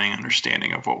underlying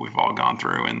understanding of what we've all gone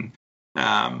through. And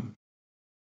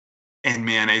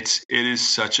man, it is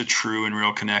such a true and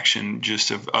real connection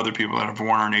just of other people that have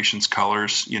worn our nation's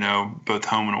colors, both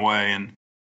home and away. And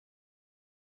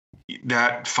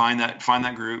find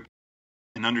that group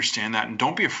and understand that. And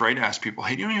don't be afraid to ask people,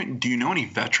 hey, do you know any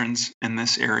veterans in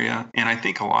this area? And I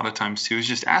think a lot of times too is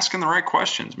just asking the right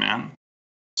questions, man.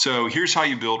 So here's how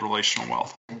you build relational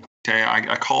wealth. Okay.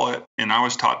 I call it, and I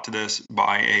was taught to this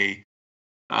by a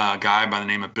guy by the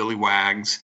name of Billy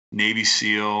Wags, Navy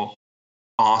SEAL,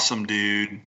 awesome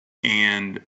dude.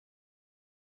 And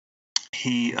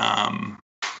he told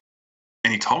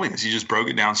me this. He just broke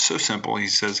it down so simple. He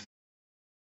says,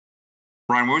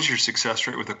 Ryan, what was your success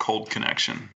rate with a cold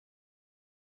connection?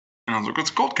 And I was like, what's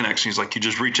a cold connection? He's like, you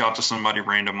just reach out to somebody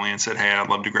randomly and said, hey, I'd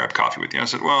love to grab coffee with you. I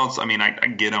said, well, I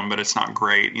get them, but it's not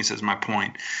great. And he says, my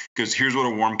point, because here's what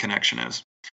a warm connection is.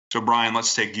 So Brian,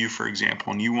 let's take you, for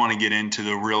example, and you want to get into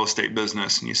the real estate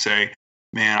business and you say,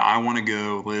 man, I want to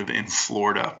go live in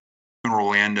Florida, in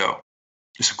Orlando.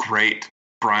 It's great.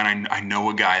 Brian, I know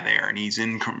a guy there and he's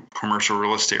in commercial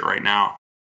real estate right now.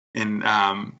 And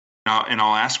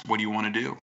I'll ask, what do you want to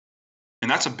do? And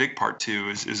that's a big part too,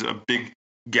 is a big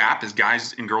gap is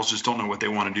guys and girls just don't know what they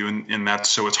want to do. And that's,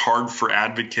 so it's hard for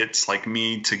advocates like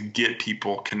me to get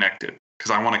people connected because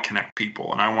I want to connect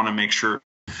people and I want to make sure.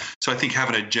 So I think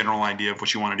having a general idea of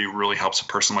what you want to do really helps a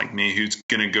person like me who's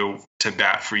going to go to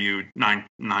bat for you 10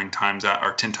 times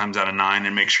out of 9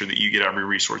 and make sure that you get every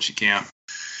resource you can.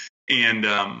 And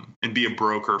be a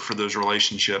broker for those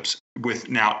relationships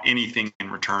without anything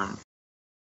in return.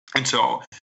 And so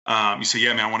you say,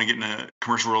 yeah, man, I want to get into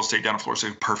commercial real estate down in Florida.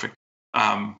 So perfect.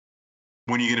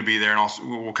 When are you going to be there? And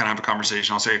we'll kind of have a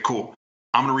conversation. I'll say, cool.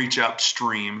 I'm going to reach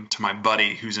upstream to my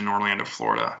buddy who's in Orlando,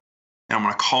 Florida. And I'm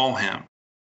going to call him.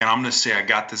 And I'm going to say, I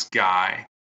got this guy,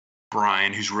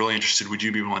 Brian, who's really interested. Would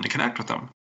you be willing to connect with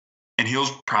him? And he's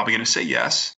probably going to say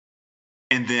yes.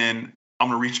 And then I'm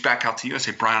going to reach back out to you and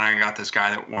say, Brian, I got this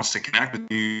guy that wants to connect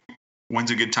with you.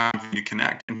 When's a good time for you to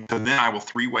connect? And so then I will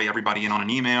three-way everybody in on an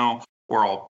email, or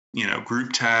I'll,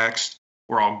 group text,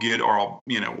 or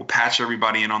we'll patch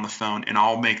everybody in on the phone and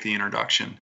I'll make the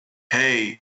introduction.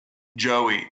 Hey,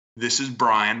 Joey, this is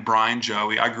Brian,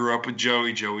 Joey. I grew up with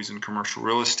Joey. Joey's in commercial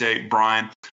real estate. Brian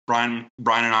and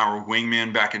I were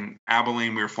wingmen back in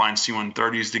Abilene. We were flying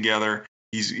C-130s together.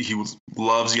 He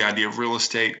loves the idea of real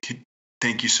estate.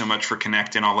 Thank you so much for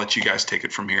connecting. I'll let you guys take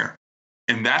it from here.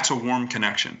 And that's a warm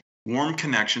connection. Warm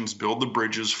connections build the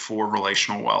bridges for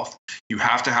relational wealth. You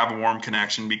have to have a warm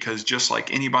connection because just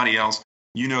like anybody else,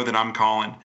 you know that I'm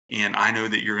calling and I know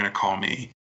that you're going to call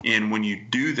me. And when you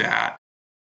do that,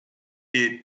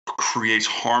 it creates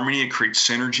harmony, it creates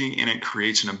synergy, and it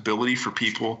creates an ability for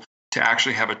people to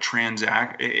actually have a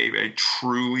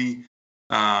truly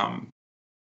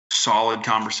solid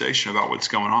conversation about what's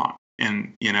going on.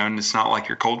 And, and it's not like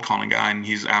you're cold calling a guy and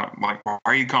he's out like, why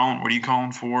are you calling? What are you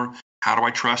calling for? How do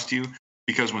I trust you?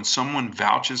 Because when someone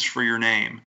vouches for your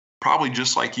name, probably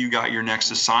just like you got your next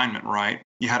assignment, right?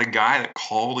 You had a guy that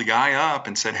called a guy up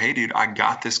and said, hey, dude, I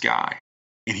got this guy.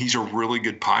 And he's a really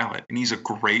good pilot. And he's a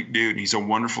great dude. And he's a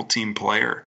wonderful team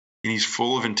player. And he's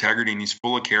full of integrity and he's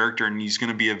full of character and he's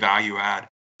going to be a value add.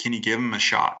 Can you give him a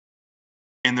shot?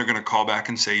 And they're going to call back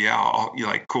and say, yeah. You're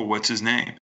like, cool, what's his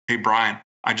name? Hey, Brian,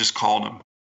 I just called him.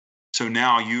 So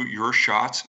now your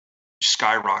shots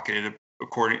skyrocketed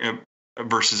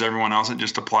versus everyone else that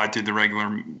just applied through the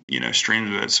regular,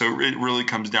 streams of it. So it really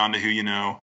comes down to who you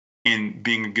know and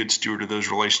being a good steward of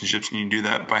those relationships. And you do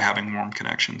that by having warm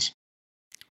connections.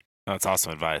 Oh, that's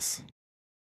awesome advice,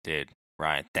 dude.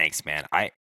 Ryan, thanks, man.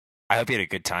 I hope you had a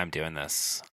good time doing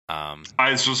this.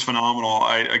 This was phenomenal.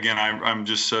 I'm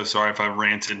just so sorry if I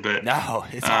ranted, but no,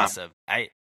 it's awesome.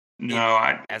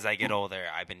 As I get older,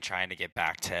 I've been trying to get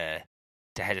back to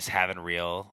just having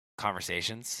real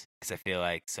conversations because I feel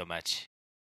like so much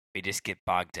we just get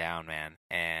bogged down, man,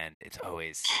 and it's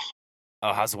always,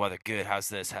 oh, how's the weather? Good. How's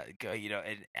this? And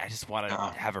I just want to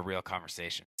have a real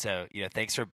conversation. So,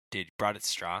 thanks for, dude, you brought it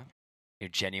strong. You're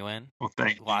genuine. Well,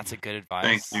 thank you. Lots of good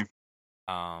advice. Thank you.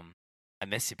 I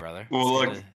miss you, brother. Well,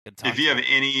 look, if you have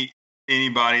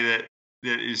anybody that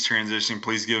is transitioning,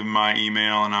 please give them my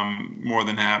email, and I'm more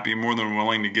than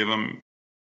willing to give them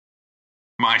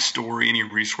my story, any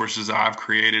resources I've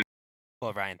created.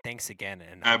 Well, Ryan, thanks again.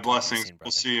 And blessings. Soon,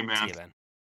 we'll see you, man. See you, man.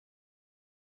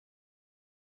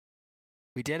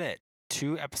 We did it.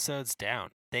 2 episodes down.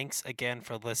 Thanks again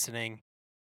for listening.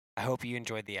 I hope you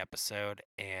enjoyed the episode.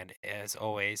 And as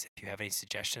always, if you have any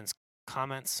suggestions,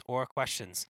 comments, or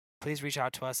questions, please reach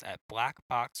out to us at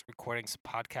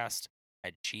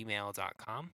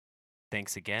blackboxrecordingspodcast@gmail.com.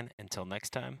 Thanks again. Until next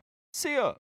time, see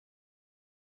ya.